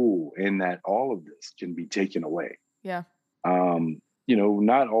is cool, and that all of this can be taken away. Yeah.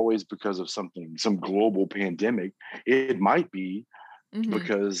 Not always because of some global pandemic. It might be Mm-hmm.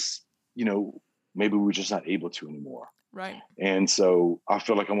 because, maybe we're just not able to anymore. Right. And so I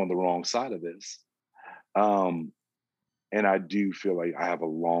feel like I'm on the wrong side of this. And I do feel like I have a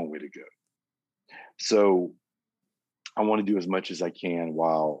long way to go. So I want to do as much as I can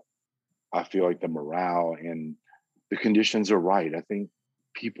while I feel like the morale and the conditions are right. I think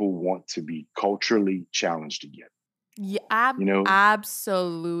people want to be culturally challenged again. Yeah, You know,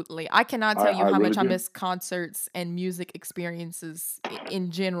 absolutely. I cannot tell you I how really much I do. miss concerts and music experiences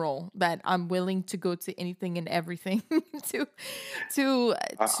in general, that I'm willing to go to anything and everything to to to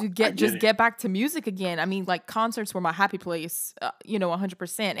I get get just it. get back to music again. I mean, like, concerts were my happy place,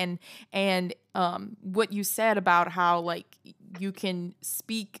 100%. And what you said about how, like, you can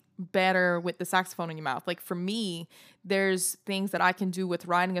speak better with the saxophone in your mouth. Like, for me, there's things that I can do with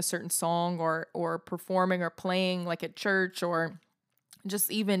writing a certain song or performing or playing, like at church, or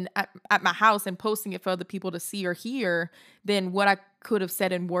just even at my house and posting it for other people to see or hear, than what I could have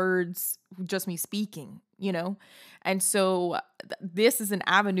said in words, just me speaking. And so this is an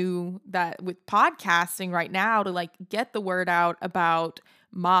avenue that, with podcasting right now, to, like, get the word out about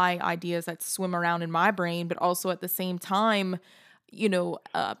my ideas that swim around in my brain, but also at the same time,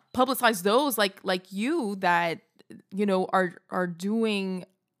 publicize those like you that are doing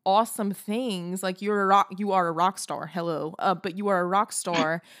awesome things. Like, you are a rock star. Hello. But you are a rock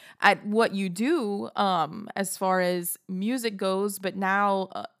star at what you do, as far as music goes, but now,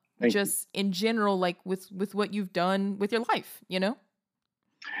 Thank you. just in general, like, with what you've done with your life.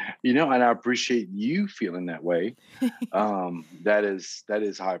 And I appreciate you feeling that way. That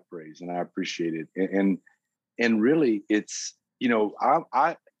is high praise, and I appreciate it. And really, it's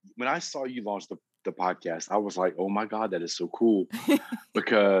I when I saw you launch the podcast, I was like, oh my God, that is so cool,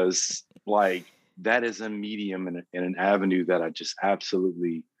 because like that is a medium and an avenue that I just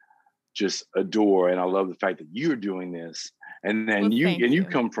absolutely just adore. And I love the fact that you're doing this, and then Well, thank you you.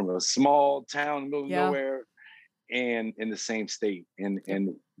 come from a small town, middle of Yeah. nowhere, and in the same state.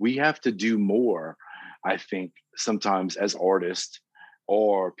 And we have to do more, I think, sometimes as artists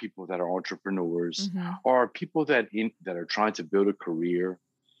or people that are entrepreneurs Mm-hmm. or people that are trying to build a career,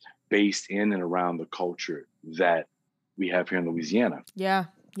 based in and around the culture that we have here in Louisiana. Yeah.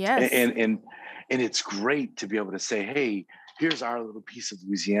 Yes. And it's great to be able to say, hey, here's our little piece of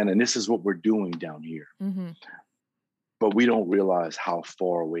Louisiana, and this is what we're doing down here. Mm-hmm. But we don't realize how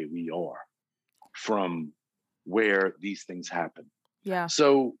far away we are from where these things happen. Yeah.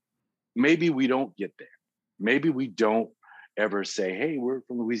 So maybe we don't get there. Maybe we don't ever say, hey, we're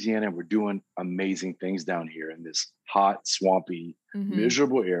from Louisiana and we're doing amazing things down here in this hot, swampy,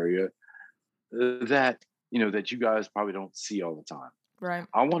 miserable area that, that you guys probably don't see all the time. Right.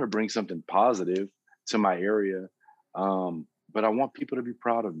 I want to bring something positive to my area. But I want people to be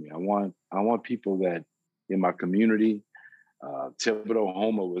proud of me. I want people that in my community, Thibodaux,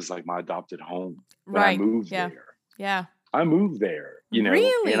 Houma was like my adopted home. But I moved there. Yeah. I moved there,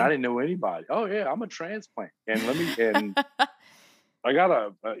 really? and I didn't know anybody. Oh yeah, I'm a transplant. And I got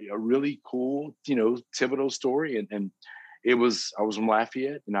a really cool, Thibodaux story. And I was from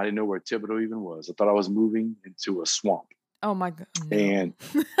Lafayette and I didn't know where Thibodaux even was. I thought I was moving into a swamp. Oh my God. No. And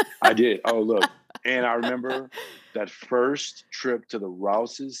I did. Oh, look. And I remember that first trip to the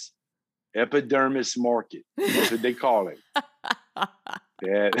Rouse's Epidermis Market. That's what they call it.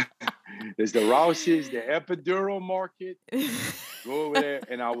 There's the Rouse's, the Epidural Market. Go over there.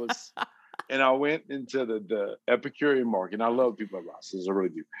 And I went into the Epicurean Market. And I love people at Rouse's. I really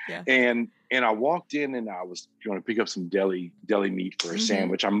do. Yeah. And I walked in and I was going to pick up some deli meat for a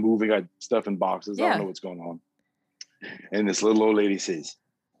sandwich. I'm moving, I got stuff in boxes. I don't know what's going on. And this little old lady says,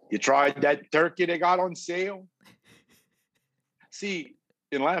 "You tried that turkey they got on sale?" See,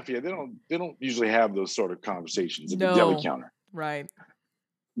 in Lafayette, they don't usually have those sort of conversations at the deli counter. Right.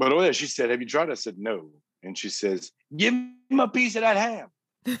 But oh yeah, she said, "Have you tried it?" I said, "No." And she says, "Give him a piece of that ham."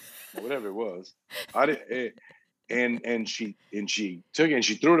 Or whatever it was. I didn't. And she took it and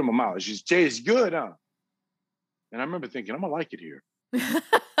she threw it in my mouth. She said, "Tastes good, huh?" And I remember thinking, I'm gonna like it here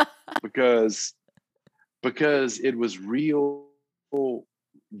because it was real,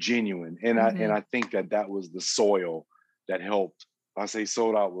 genuine, and I think that was the soil that helped. I say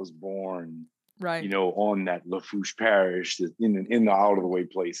Sold Out was born, right? On that Lafourche Parish, in the out of the way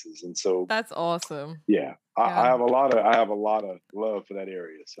places, and so that's awesome. Yeah. I have a lot of love for that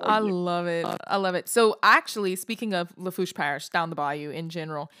area. So I love it. I love it. So actually, speaking of Lafourche Parish, down the bayou in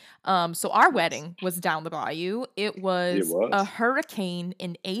general, so our wedding was down the bayou. It was a hurricane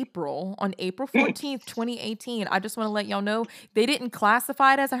in April, on April 14th, 2018. I just want to let y'all know they didn't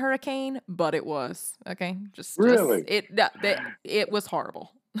classify it as a hurricane, but it was. Okay, really, it was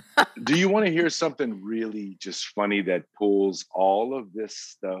horrible. Do you want to hear something really just funny that pulls all of this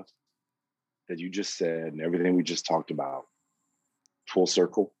stuff that you just said and everything we just talked about full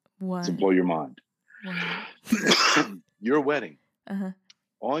circle? What? To blow your mind. Your wedding.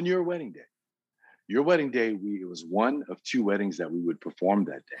 On your wedding day. Your wedding day, it was one of two weddings that we would perform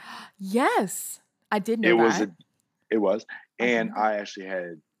that day. Yes, I did know that. It was. And I actually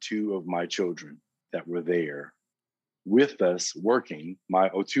had two of my children that were there with us working. My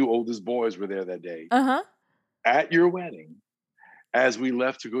two oldest boys were there that day at your wedding, as we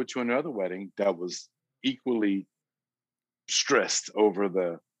left to go to another wedding that was equally stressed over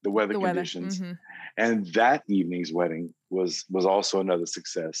the weather conditions. And that evening's wedding was also another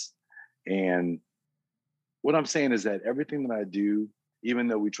success. And what I'm saying is that everything that I do, even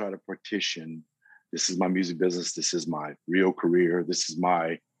though we try to partition, this is my music business, this is my real career, this is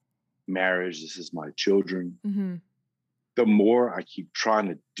my marriage, this is my children. The more I keep trying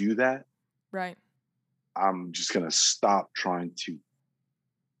to do that, right, I'm just going to stop trying to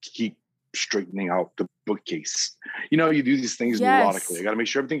keep straightening out the bookcase. You do these things melodically. I got to make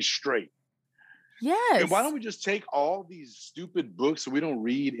sure everything's straight. Yes. And why don't we just take all these stupid books that we don't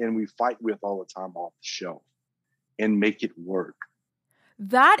read and we fight with all the time off the shelf and make it work?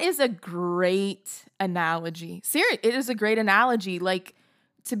 That is a great analogy. Seriously, it is a great analogy. Like,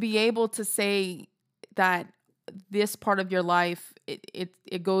 to be able to say that this part of your life,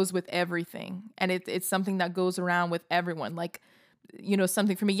 it goes with everything. And it's something that goes around with everyone. Like,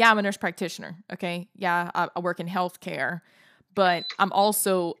 something for me. Yeah, I'm a nurse practitioner. Okay. Yeah, I work in healthcare, but I'm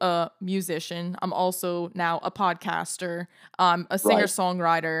also a musician. I'm also now a podcaster. I'm a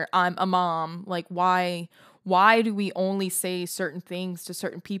singer-songwriter. I'm a mom. Like, why do we only say certain things to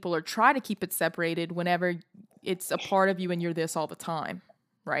certain people or try to keep it separated whenever it's a part of you and you're this all the time?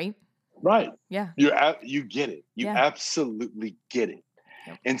 Right. Right. Yeah. You get it. You absolutely get it.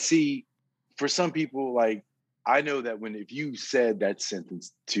 Yep. And see, for some people, like, I know that if you said that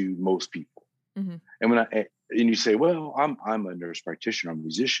sentence to most people, and you say, "Well, I'm a nurse practitioner, I'm a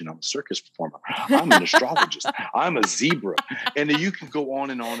musician, I'm a circus performer, I'm an astrologist, I'm a zebra," and then you can go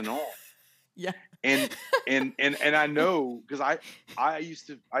on and on and on. Yeah. And I know because I used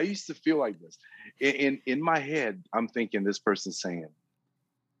to feel like this. In my head, I'm thinking this person's saying,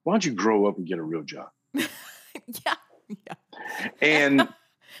 "Why don't you grow up and get a real job?" Yeah. And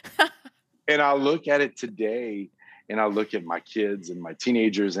Yeah. and I look at it today, and I look at my kids and my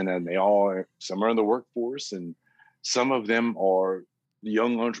teenagers, and then some are in the workforce, and some of them are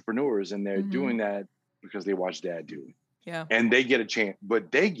young entrepreneurs, and they're Mhm. doing that because they watch dad do it. Yeah. And they get a chance.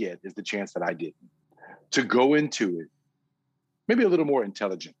 What they get is the chance that I didn't, to go into it maybe a little more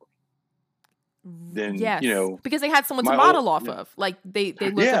intelligently than, Yes, because they had someone to my old, model off of. Like they looked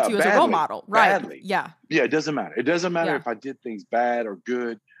up yeah, to you as a role badly, model. Right. badly. Yeah. Yeah, it doesn't matter. It doesn't matter Yeah. if I did things bad or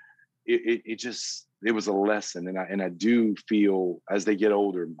good. It just, it was a lesson. And I do feel as they get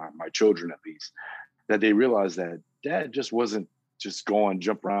older, my children at least, that they realize that dad just wasn't just going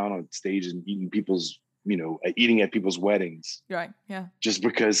jump around on stage and eating at people's weddings Right. Yeah. just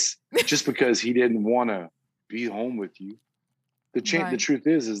because he didn't want to be home with you. The Right. truth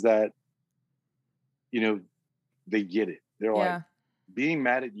is that, they get it. They're like, Yeah. being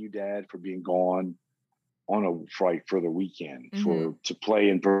mad at you, dad, for being gone on a flight for the weekend Mhm. to play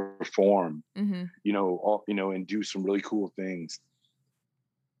and perform, Mhm. and do some really cool things.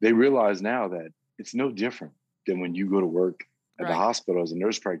 They realize now that it's no different than when you go to work at the Right. hospital as a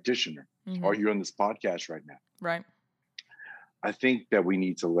nurse practitioner, or Mhm. you're on this podcast right now. Right. I think that we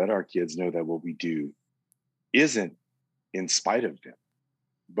need to let our kids know that what we do isn't in spite of them,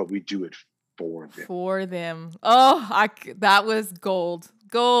 but we do it for For them. Oh, that was gold.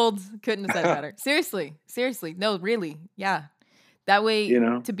 Gold. Couldn't have said them. better. Seriously. Seriously. No, really. Yeah. That you way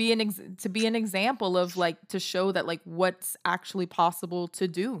know, to be an example of like to show that like what's actually possible to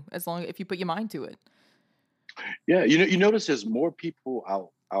do as long if you put your mind to it. yeah, you notice there's more people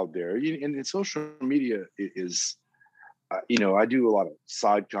out there, and social media is. I do a lot of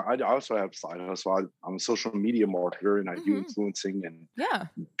I also have side hustle. I'm a social media marketer, and I do Mhm. influencing and Yeah.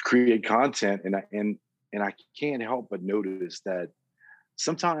 create content. And I can't help but notice that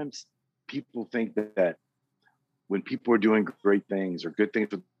sometimes people think that when people are doing great things or good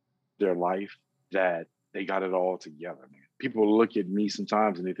things with their life, that they got it all together, man. People look at me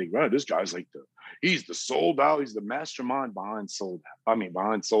sometimes and they think, "Wow, this guy's like he's the sold out, he's the mastermind behind sold out. I mean,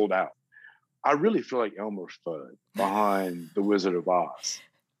 behind sold out." I really feel like Elmer Fudd behind The Wizard of Oz.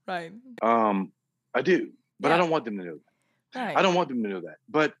 Right. Um, I do, but I Yeah. don't want them to know that. I Right. don't want them to know that.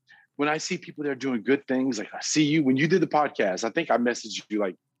 But when I see people that are doing good things, like I see you when you did the podcast, I think I messaged you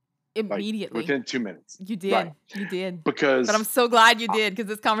like Immediately. within 2 minutes, You right? did. You did. But I'm Because so glad you did because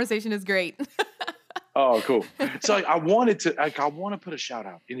this conversation is great. oh, cool. So I want to put a shout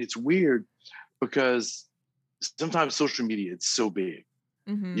out, and it's weird because sometimes social media, it's so big,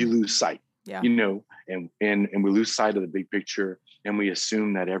 you Mhm. lose sight, Yeah. and we lose sight of the big picture, and we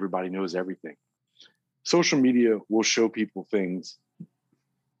assume that everybody knows everything. Social media will show people things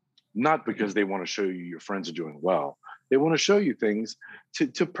not because they want to show you your friends are doing well. They want to show you things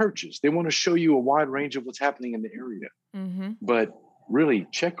to purchase. They want to show you a wide range of what's happening in the area. Mhm. But really,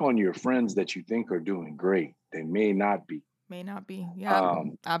 check on your friends that you think are doing great. They may not be. May not be. Yeah.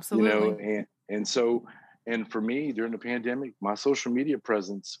 Um, Absolutely. and for me during the pandemic, my social media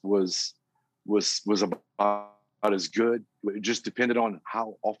presence was about as good. It just depended on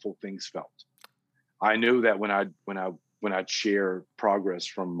how awful things felt. I knew that when I'd share progress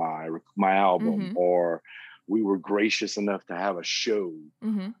from my album, Mhm. or we were gracious enough to have a show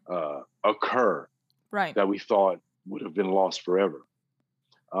Mhm. occur Right. that we thought would have been lost forever.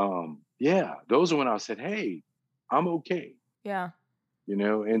 Yeah, those are when I said, "Hey, I'm okay," Yeah.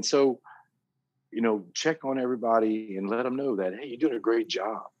 and so check on everybody and let them know that, hey, you're doing a great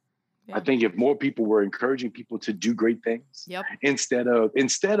job. I Yeah. think if more people were encouraging people to do great things Yep. instead of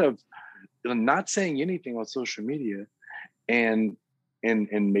not saying anything on social media and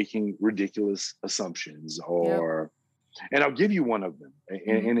making ridiculous assumptions, Yep. and I'll give you one of them,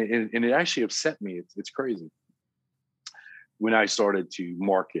 Mhm. and it actually upset me. It's crazy. When I started to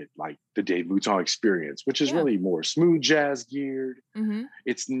market like the Dave Mouton experience, which is Yeah. really more smooth jazz geared. Mhm.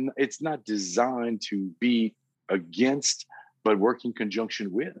 It's not designed to be against, but work in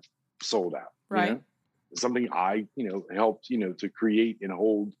conjunction with sold out. Right. Something I helped to create and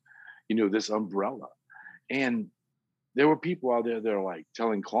hold this umbrella. And there were people out there that are like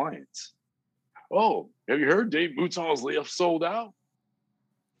telling clients, "Oh, have you heard Dave Mouton's left sold out?"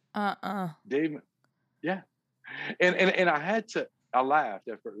 Uh-uh. Dave, yeah, and I laughed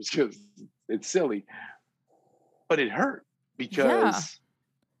at first because it's silly, but it hurt Yeah.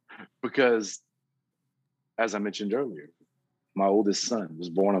 because as I mentioned earlier, my oldest son was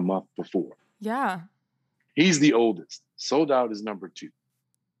born a month before. Yeah. He's the oldest. Sold out is number two.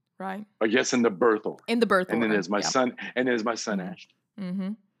 Right. I guess in the birth order. In the birth And then order. there's my Yeah. son, and there's my son Mhm. Ashton.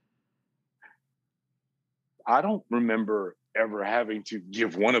 Mm-hmm. I don't remember ever having to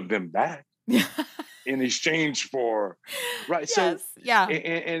give one of them back in exchange for, right. So Yes.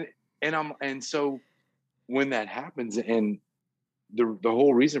 Yeah. and so when that happens, and the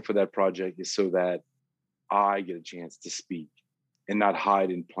whole reason for that project is so that I get a chance to speak and not hide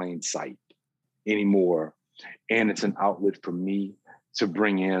in plain sight anymore. And it's an outlet for me to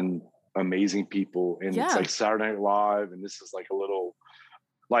bring in amazing people. And it's Yeah. like Saturday Night Live. And this is like a little,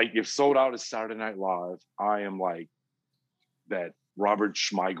 like if Sold Out is Saturday Night Live, I am like that Robert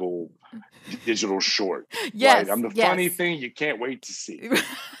Schmeigel digital short, right? I'm Yes. the funny Yes. thing you can't wait to see,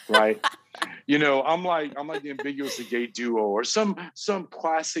 right? You know, I'm like the Ambiguous and Gay Duo or some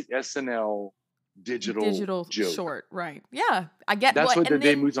classic SNL digital Digital joke. short. Right. Yeah. I get That's what the and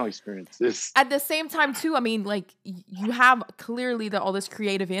Dave then Mouton experience is. at the same time too, I mean, like you have clearly all this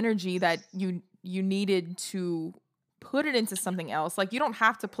creative energy that you needed to put it into something else. Like you don't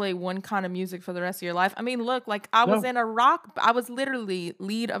have to play one kind of music for the rest of your life. I mean, look, like I was No, I was literally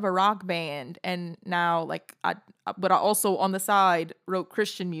lead of a rock band, and now like but I also on the side wrote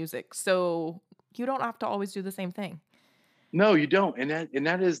Christian music. So you don't have to always do the same thing. no, you don't. And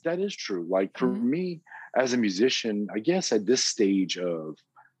that is true. Like for Mm-hmm. me as a musician, I guess at this stage of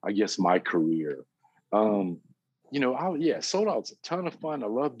I guess my career, um, you know, Sold Out's a ton of fun. I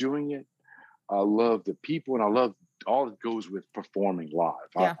love doing it. I love the people, and I love all that goes with performing live.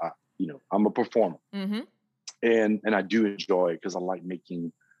 Yeah. You know, I'm a performer, Mm-hmm. and I do enjoy it because I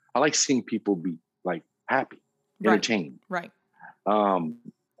like seeing people be like happy, Right. entertained. Right.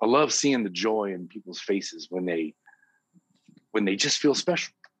 I love seeing the joy in people's faces when they just feel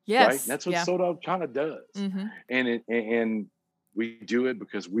special, right? Yes. That's what Yeah. Sold Out kind of does, Mm-hmm. and we do it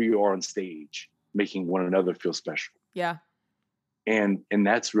because we are on stage making one another feel special, Yeah. and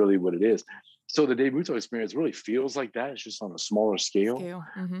that's really what it is. So the Dave Mouton experience really feels like that. It's just on a smaller scale,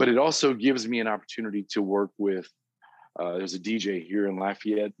 Mm-hmm. but it also gives me an opportunity to work with. There's a DJ here in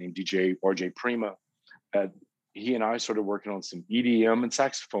Lafayette named DJ RJ Prima. He and I started working on some EDM and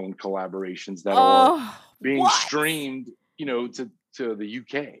saxophone collaborations that are being what? streamed, you know, to the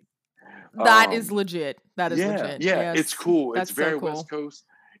UK. That is legit. That is legit. Yeah, Yes. it's cool. That's It's very so cool. West Coast.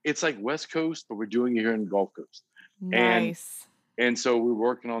 It's like West Coast, but we're doing it here in the Gulf Coast. Nice. And so we're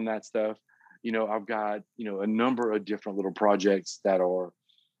working on that stuff. You know, I've got, you know, a number of different little projects that are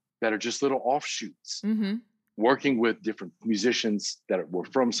just little offshoots, Mm-hmm. working with different musicians that were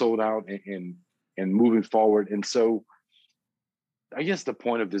from Sold Out and moving forward. And so I guess the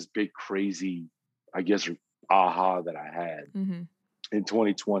point of this big crazy, I guess, aha that I had Mm-hmm. in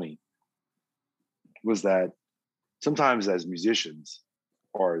 2020 was that sometimes as musicians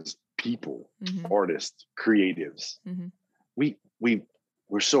or as people, Mm-hmm. artists, creatives, Mm-hmm.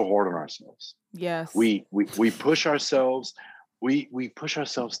 we're so hard on ourselves. Yes. We push ourselves. We push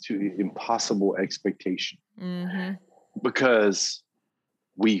ourselves to impossible expectation Mm-hmm. because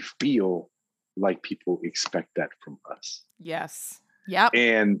we feel like people expect that from us. Yes. Yep.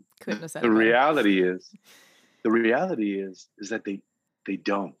 And Couldn't have said the it better. reality is that they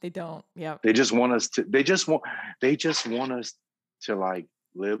don't. They don't. Yep. They just want us to. They just want us to like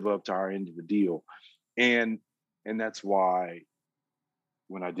live up to our end of the deal, and that's why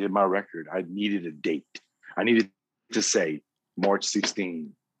when I did my record, I needed a date. I needed to say March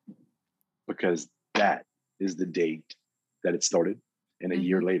 16, because that is the date that it started, and a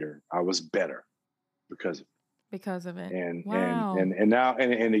year later, I was better because of it. And wow. and now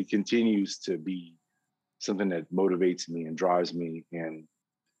and it continues to be something that motivates me and drives me,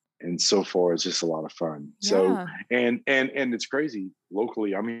 and so far it's just a lot of fun. Yeah. So and it's crazy.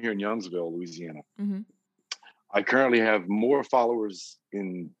 Locally, I'm here in Youngsville, Louisiana. Mm-hmm. I currently have more followers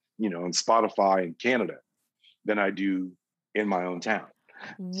in Spotify in Canada than I do in my own town.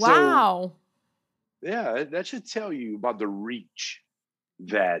 Wow. So, yeah, that should tell you about the reach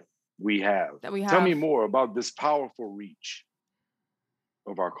that we have. Tell me more about this powerful reach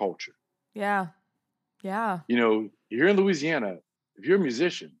of our culture. Yeah. Yeah. You know, here in Louisiana, if you're a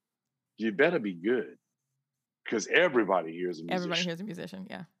musician, you better be good, because everybody here is a musician. Everybody here is a musician,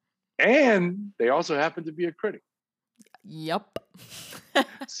 yeah. And they also happen to be a critic. Yep.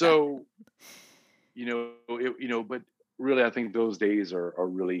 So, but really, I think those days are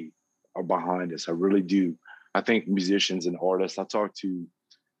behind us. I really do. I think musicians and artists, I talk to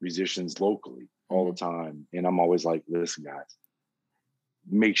musicians locally all the time, and I'm always like, listen, guys,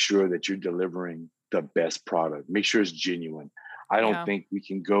 make sure that you're delivering the best product. Make sure it's genuine. I don't think we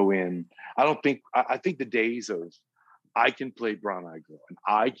can go in. I think the days of I can play Brown Eyed Girl and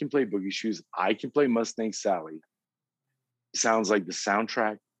I can play Boogie Shoes, I can play Mustang Sally sounds like the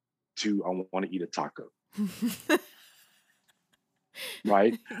soundtrack to I want to eat a taco,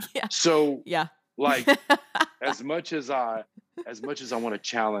 right? Yeah. So Yeah. like as much as I want to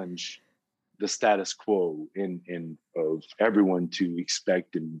challenge the status quo in of everyone to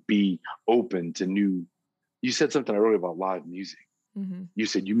expect and be open to new. You said something earlier about live music. Hmm. You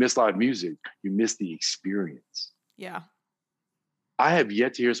said you miss live music, you miss the experience. Yeah. I have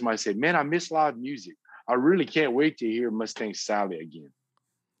yet to hear somebody say, man, I miss live music. I really can't wait to hear Mustang Sally again.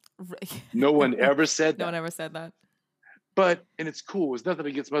 No one ever said No one that. ever said that. But, and it's cool. It's nothing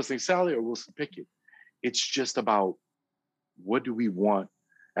against Mustang Sally or Wilson Pickett. It's just about what do we want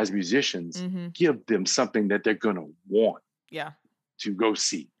as musicians? Hmm. Give them something that they're going to want Yeah. to go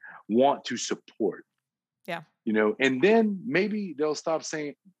see, want to support. Yeah. You know, and then maybe they'll stop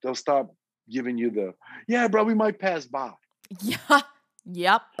giving you the, yeah, bro, we might pass by. Yeah.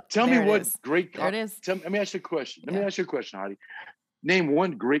 Yep. Tell There me it what is. great, There it is. let me ask you a question. Let me Yeah. ask you a question, Heidi. Name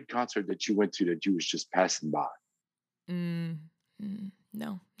one great concert that you went to that you was just passing by. No,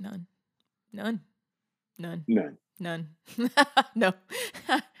 none. None. None. None. None. No.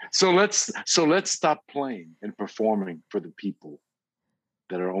 So let's stop playing and performing for the people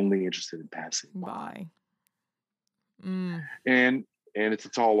that are only interested in passing by. Bye. Mm. And it's a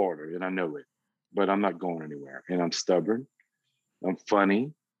tall order, and I know it, but I'm not going anywhere. And I'm stubborn. I'm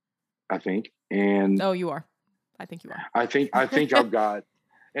funny, I think. And Oh, you are. I think you are. I think I've got,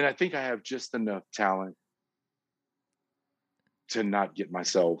 and I think I have just enough talent to not get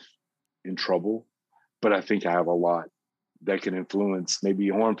myself in trouble. But I think I have a lot that can influence maybe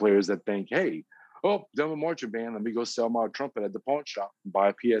horn players that think, hey, oh, done a marching band. Let me go sell my trumpet at the pawn shop and buy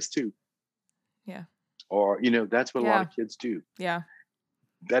a PS2. Yeah. Or, you know, that's what a lot of kids do. Yeah.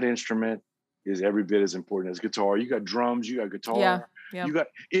 That instrument is every bit as important as guitar. You got drums, you got guitar. Yeah. Yeah. You got,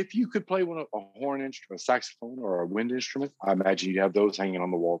 if you could play a horn instrument, a saxophone or a wind instrument, I imagine you'd have those hanging on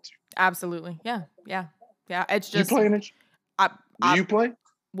the wall too. Absolutely. Yeah. Yeah. Yeah. It's just. You play an instrument? Do you play?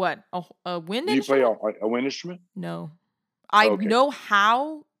 What? A wind Do you play instrument? a wind instrument? No. I Okay. know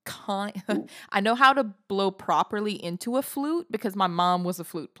how Ooh. I know how to blow properly into a flute because my mom was a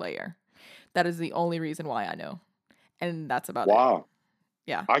flute player. That is the only reason why I know. And that's about it. Wow.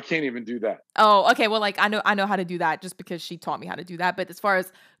 Yeah. I can't even do that. Oh, okay. Well, like I know how to do that just because she taught me how to do that. But as far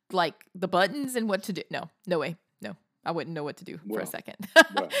as like the buttons and what to do, no way. No. I wouldn't know what to do for a second.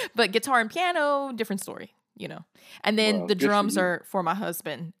 well. But guitar and piano, different story, you know. And then Well, the good for drums you. are for my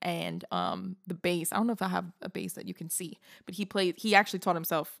husband, and the bass. I don't know if I have a bass that you can see, but he actually taught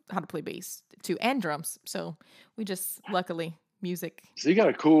himself how to play bass too and drums. So we just luckily music. So you got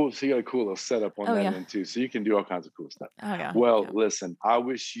a cool little setup on Oh, that yeah. end too. So you can do all kinds of cool stuff. Oh yeah. Well, yeah. listen, I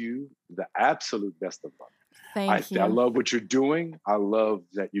wish you the absolute best of luck. Thank you. I love what you're doing. I love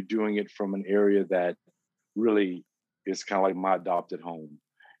that you're doing it from an area that really is kind of like my adopted home.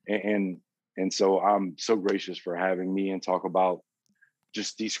 And so I'm so gracious for having me and talk about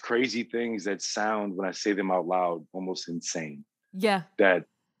just these crazy things that sound, when I say them out loud, almost insane. Yeah. That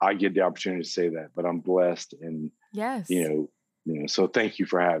I get the opportunity to say that, but I'm blessed, and Yes. you know, so thank you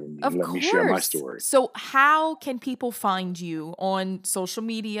for having me Of and let course. me share my story. So how can people find you on social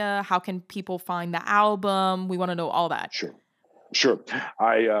media? How can people find the album? We want to know all that. Sure.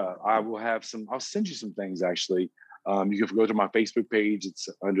 I will have I'll send you some things actually. You can go to my Facebook page. It's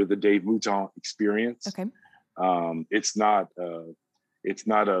under the Dave Mouton Experience. Okay. It's not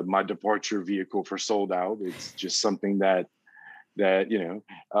my departure vehicle for Sold Out. It's just something that you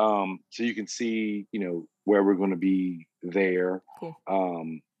know, so you can see, you know, where we're going to be there. Cool.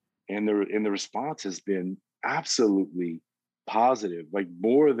 And the response has been absolutely positive, like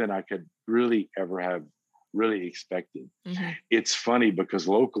more than I could really ever have really expected. Mm-hmm. It's funny because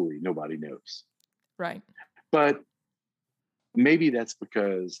locally nobody knows. Right. But maybe that's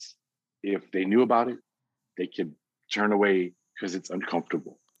because if they knew about it, they could turn away because it's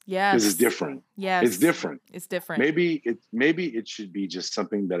uncomfortable. Yes. Because it's different. Yes. It's different. It's different. Maybe it should be just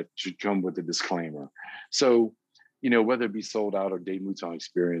something that should come with a disclaimer. So, you know, whether it be Sold Out or Dave Mouton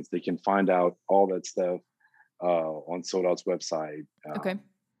Experience, they can find out all that stuff on Sold Out's website. Okay.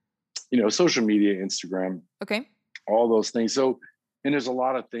 You know, social media, Instagram. Okay. All those things. So, and there's a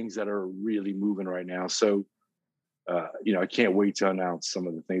lot of things that are really moving right now. So, you know, I can't wait to announce some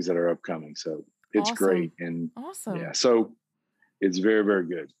of the things that are upcoming. So it's Awesome. great. And Awesome. yeah, so it's very, very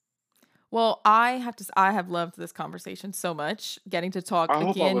good. Well, I have loved this conversation so much. Getting to talk I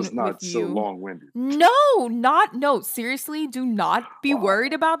hope again I was not with so you. long-winded. No, seriously, do not be Wow.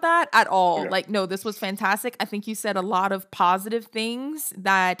 worried about that at all. Okay. Like, no, this was fantastic. I think you said a lot of positive things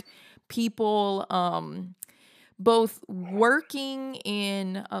that people, both working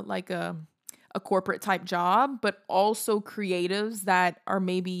in like a a corporate type job, but also creatives that are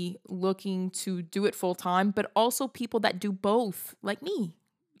maybe looking to do it full time, but also people that do both, like me.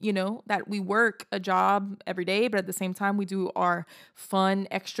 That we work a job every day, but at the same time, we do our fun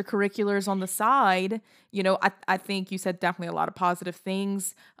extracurriculars on the side. I think you said definitely a lot of positive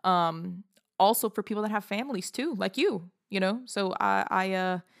things. Also for people that have families too, like So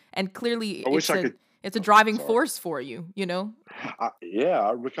and clearly I wish I could. it's a Oh, driving sorry. force for you.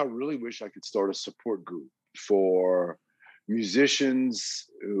 Rick, I really wish I could start a support group for musicians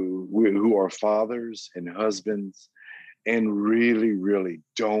who are fathers and husbands and really, really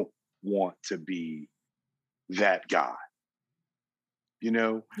don't want to be that guy, you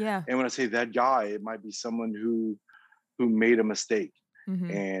know? Yeah. And when I say that guy, it might be someone who made a mistake.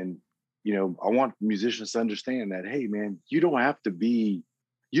 Mm-hmm. And, I want musicians to understand that, hey man, you don't have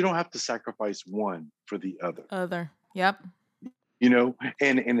to sacrifice one for the other. Yep.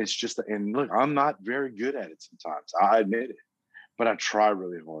 And it's just, and look, I'm not very good at it sometimes, I admit it, but I try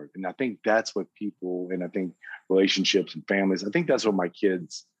really hard. And I think that's what people, and I think relationships and families, I think that's what my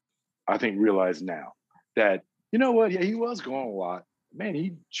kids, I think, realize now that, you know what? Yeah, he was going a lot, man.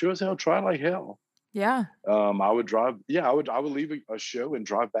 He sure as hell tried like hell. Yeah. I would drive, I would leave a show and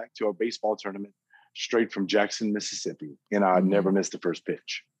drive back to a baseball tournament straight from Jackson, Mississippi. And I Mm-hmm. never missed the first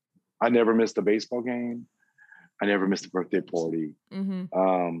pitch. I never missed a baseball game. I never missed a birthday party.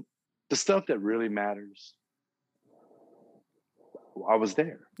 Mm-hmm. The stuff that really matters, I was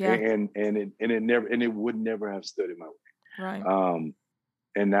there. Yeah. And it would never have stood in my way. Right.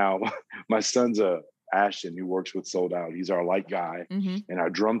 And now my son's Ashton, who works with Sold Out. He's our light guy Mm-hmm. and our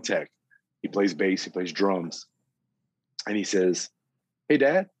drum tech. He plays bass, he plays drums. And he says, "Hey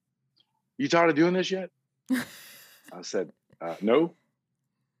Dad, you tired of doing this yet?" I said, "No."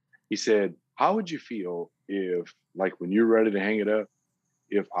 He said, "How would you feel if, like, when you're ready to hang it up,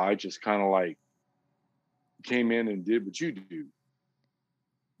 if I just kind of like came in and did what you do,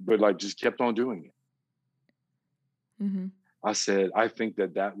 but like just kept on doing it?" Mm-hmm. I said, "I think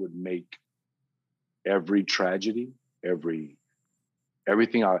that would make every tragedy,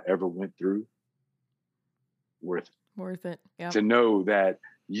 everything I ever went through worth it." Worth it. Yeah. To know that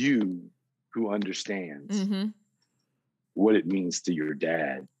you, who understands Mm-hmm. what it means to your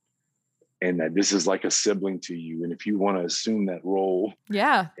dad, and that this is like a sibling to you, and if you want to assume that role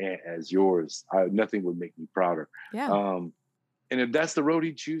Yeah. as yours, nothing would make me prouder. Yeah. And if that's the road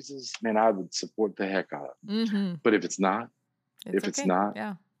he chooses, man, I would support the heck out of him. Mm-hmm. But if it's not, It's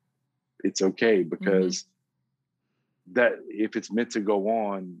yeah. it's okay, Mm-hmm. because that if it's meant to go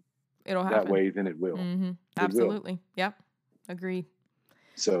on It'll that happen. way, then it will. Mm-hmm. It Absolutely. Yep. Agreed.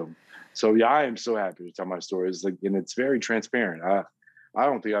 will. So yeah, I am so happy to tell my story. It's like, and it's very transparent. I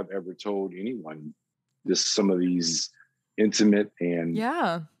don't think I've ever told anyone some of these intimate and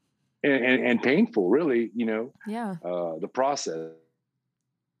Yeah. and painful, really, Yeah. the process.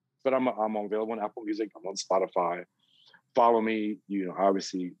 But I'm available on Apple Music. I'm on Spotify. Follow me.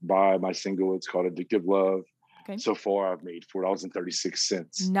 Obviously buy my single. It's called "Addictive Love." Okay. So far, I've made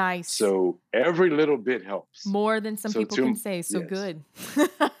 $4.36. Nice. So every little bit helps. More than some people can say. So yes. Good.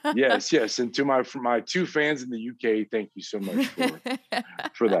 yes. And to my two fans in the UK, thank you so much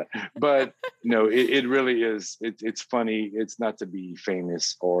for that. But no, it really is. It's funny. It's not to be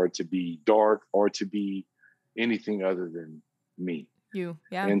famous or to be dark or to be anything other than me. You.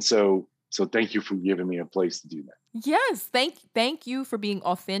 Yeah. And so thank you for giving me a place to do that. Yes, thank you for being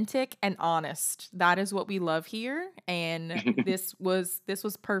authentic and honest. That is what we love here, and this was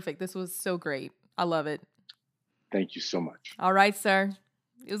perfect. This was so great. I love it. Thank you so much. All right, sir.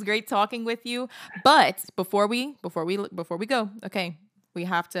 It was great talking with you. But before we go, okay, we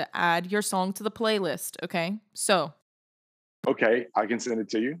have to add your song to the playlist, okay? So, okay, I can send it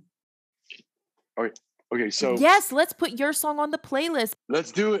to you. Okay, so yes, let's put your song on the playlist.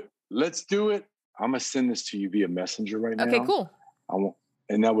 Let's do it. I'm gonna send this to you via Messenger right now. Okay, cool.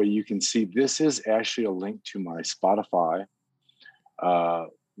 And that way you can see. This is actually a link to my Spotify,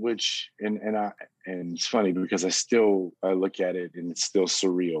 which and it's funny because I look at it and it's still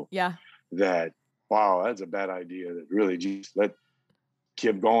surreal. Yeah. That, wow, that's a bad idea. That really just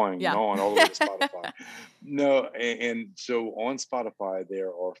keep going on all the way to Spotify. No, and so on Spotify there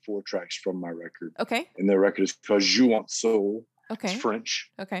are 4 tracks from my record. Okay. And the record is called "Je Want Soul." Okay. It's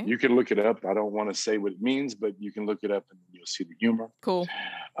French. Okay. You can look it up. I don't want to say what it means, but you can look it up and you'll see the humor. Cool.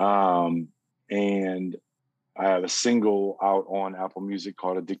 And I have a single out on Apple Music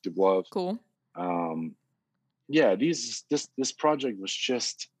called "Addictive Love." Cool. Yeah, this project was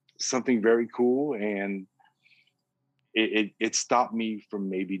just something very cool, and it stopped me from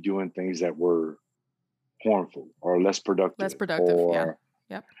maybe doing things that were harmful or less productive. Yeah.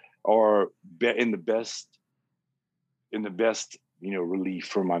 Yep. are in the best, relief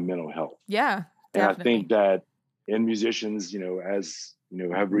for my mental health. Yeah, And I think definitely. that in musicians, as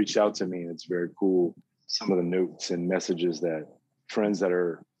have reached out to me, and it's very cool. Some of the notes and messages that friends that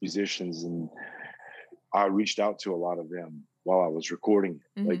are musicians, and I reached out to a lot of them while I was recording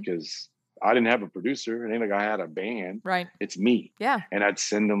it, like, Hmm. because I didn't have a producer. It ain't like I had a band. Right. It's me, Yeah. and I'd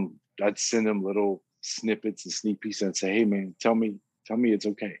send them little snippets and sneak peeks and say, "Hey, man, tell me it's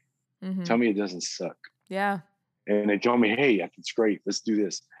okay. Hmm. Tell me it doesn't suck." Yeah. And they told me, "Hey, it's great. Let's do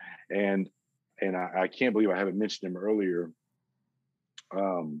this." And I can't believe I haven't mentioned him earlier.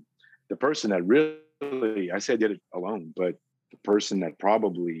 Um, the person that really, I said, did it alone, but the person that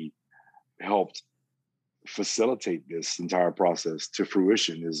probably helped facilitate this entire process to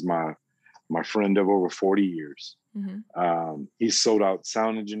fruition is my friend of over 40 years. Hmm. He's sold out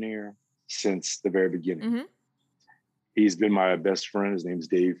sound engineer since the very beginning. Hmm. He's been my best friend. His name is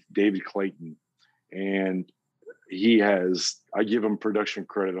David Clayton, and I give him production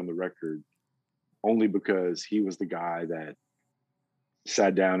credit on the record only because he was the guy that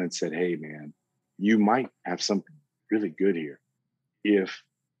sat down and said, "Hey, man, you might have something really good here if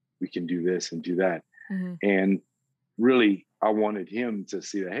we can do this and do that." Hmm. And really, I wanted him to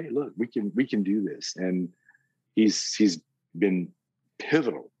see that, hey, look, we can do this. And he's been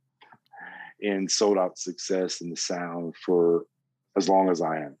pivotal in sold out success in the sound for as long as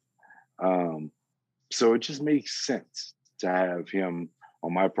I am. So it just makes sense to have him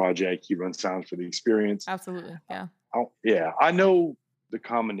on my project. He runs sound for the experience. Absolutely. Yeah. Yeah, I know the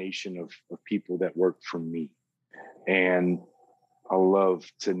combination of people that work for me, and I love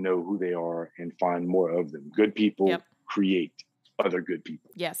to know who they are and find more of them. Good people Yep. create other good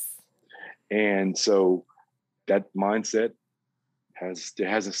people. Yes. And so that mindset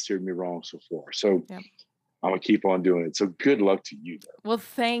hasn't steered me wrong so far. So Yep. I'm gonna keep on doing it. So good luck to you, though. Well,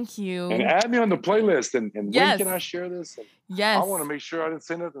 thank And you. add me on the Thank you. playlist. And when Yes. can I share this? And I want to Yes. make sure I didn't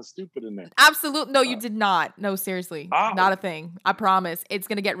say nothing stupid in there. Absolutely. No, you Uh, did not. No, seriously. Not a okay. thing. I promise. It's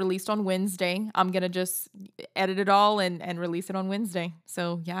going to get released on Wednesday. I'm going to just edit it all and release it on Wednesday.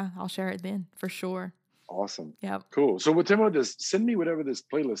 So, yeah, I'll share it then for sure. Awesome. Yep. Cool. So what, tell me about this. Send me whatever this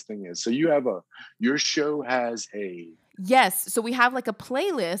playlist thing is. So your show has a Yes. So we have like a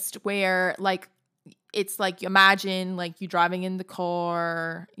playlist where like it's like imagine like you driving in the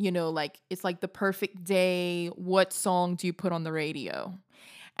car, like it's like the perfect day. What song do you put on the radio?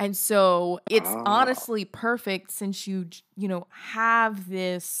 And so it's ah honestly perfect since have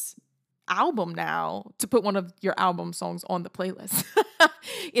this album now to put one of your album songs on the playlist.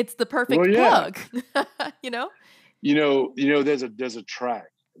 It's the well, perfect yeah. plug, you know? There's a track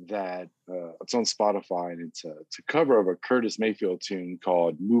that it's on Spotify, and it's a cover of a Curtis Mayfield tune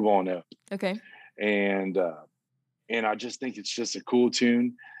called "Move On Up," Okay. and I just think it's just a cool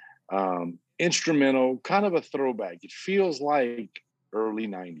tune, instrumental, kind of a throwback. It feels like early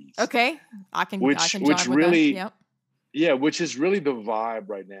 '90s, Okay. I which can which jive with that. really, Yep. yeah, which is really the vibe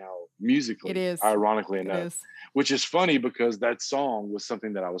right now It musically, is. ironically It enough. is. Which is funny because that song was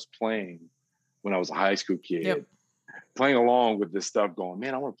something that I was playing when I was a high school Yep. kid, playing along with this stuff, going,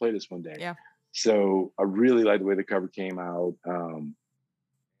 man, I want to play this one day. Yeah. So I really like the way the cover came out,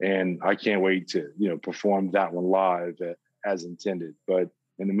 and I can't wait to perform that one live as intended. But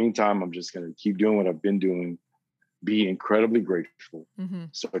in the meantime, I'm just going to keep doing what I've been doing, be incredibly grateful, Mm-hmm.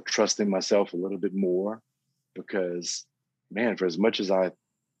 start trusting myself a little bit more, because man, for as much as I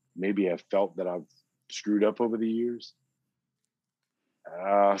maybe have felt that I've screwed up over the years,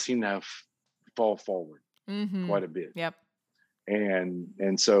 I seem to have fall forward Mm-hmm. quite a bit. Yep.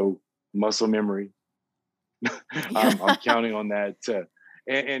 And so muscle memory, I'm counting on that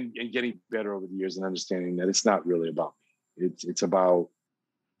and getting better over the years, and understanding that it's not really about me. It's about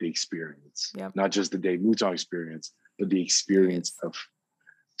the experience, Yep. not just the Dave Mouton experience, but the experience Experience. of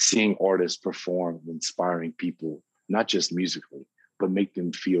seeing artists perform, inspiring people, not just musically, but make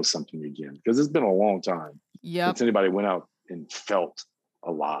them feel something again. Because it's been a long time Yep. since anybody went out and felt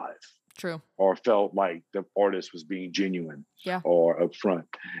alive, True. or felt like the artist was being genuine, Yeah. or upfront.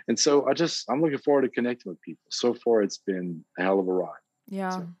 And so I'm looking forward to connecting with people. So far, it's been a hell of a ride. Yeah.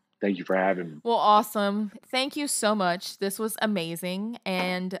 So thank you for having me. Well, awesome. Thank you so much. This was amazing.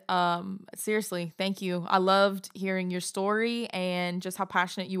 And seriously, thank you. I loved hearing your story and just how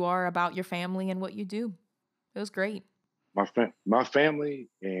passionate you are about your family and what you do. It was great. My family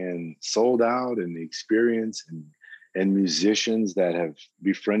and Sold Out and the experience, and musicians that have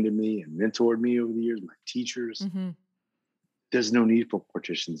befriended me and mentored me over the years, my teachers. Mm-hmm. There's no need for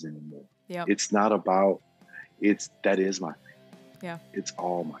partitions anymore. Yep. It's not about that is my family. Yeah. It's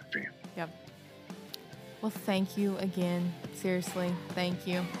all my family. Yep. Well, thank you again. Seriously, thank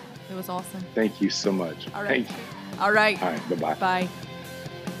you. It was awesome. Thank you so much. All right. Thank you. All right. All right. Bye-bye. Bye.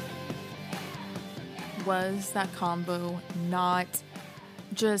 Was that combo not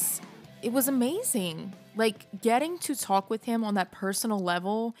just, it was amazing. Like getting to talk with him on that personal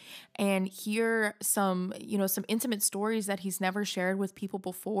level and hear some, some intimate stories that he's never shared with people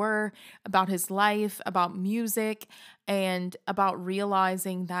before about his life, about music, and about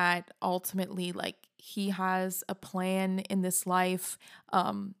realizing that ultimately, like, he has a plan in this life,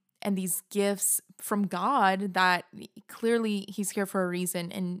 and these gifts from God that clearly he's here for a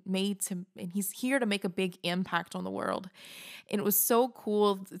reason and he's here to make a big impact on the world. And it was so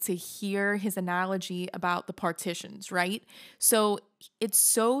cool to hear his analogy about the partitions, right? So it's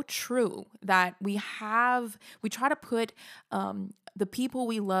so true that we try to put the people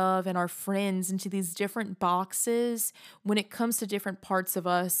we love and our friends into these different boxes when it comes to different parts of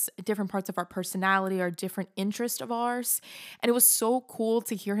us, different parts of our personality, or different interest of ours. And it was so cool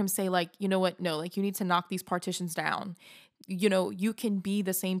to hear him say, like, you know what? No, like, you need to knock these partitions down. You can be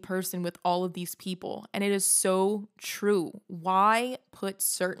the same person with all of these people. And it is so true. Why put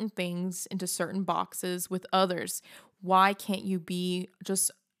certain things into certain boxes with others? Why can't you be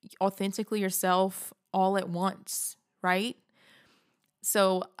just authentically yourself all at once, right?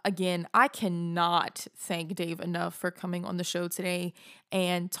 So again, I cannot thank Dave enough for coming on the show today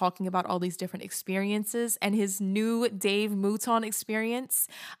and talking about all these different experiences and his new Dave Mouton experience.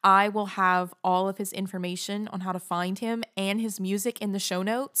 I will have all of his information on how to find him and his music in the show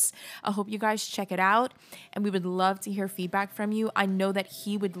notes. I hope you guys check it out, and we would love to hear feedback from you. I know that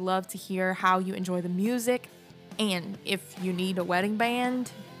he would love to hear how you enjoy the music, and if you need a wedding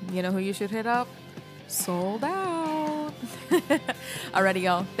band, you know who you should hit up? Sold Out. Alrighty,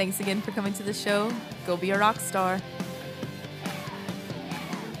 y'all. Thanks again for coming to the show. Go be a rock star.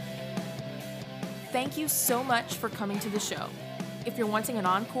 Thank you so much for coming to the show. If you're wanting an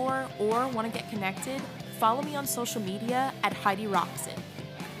encore or want to get connected, follow me on social media at Heidi Roxon.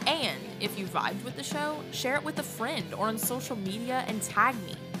 And if you vibed with the show, share it with a friend or on social media and tag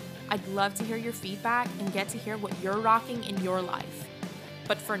me. I'd love to hear your feedback and get to hear what you're rocking in your life.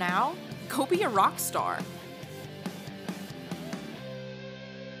 But for now, go be a rock star.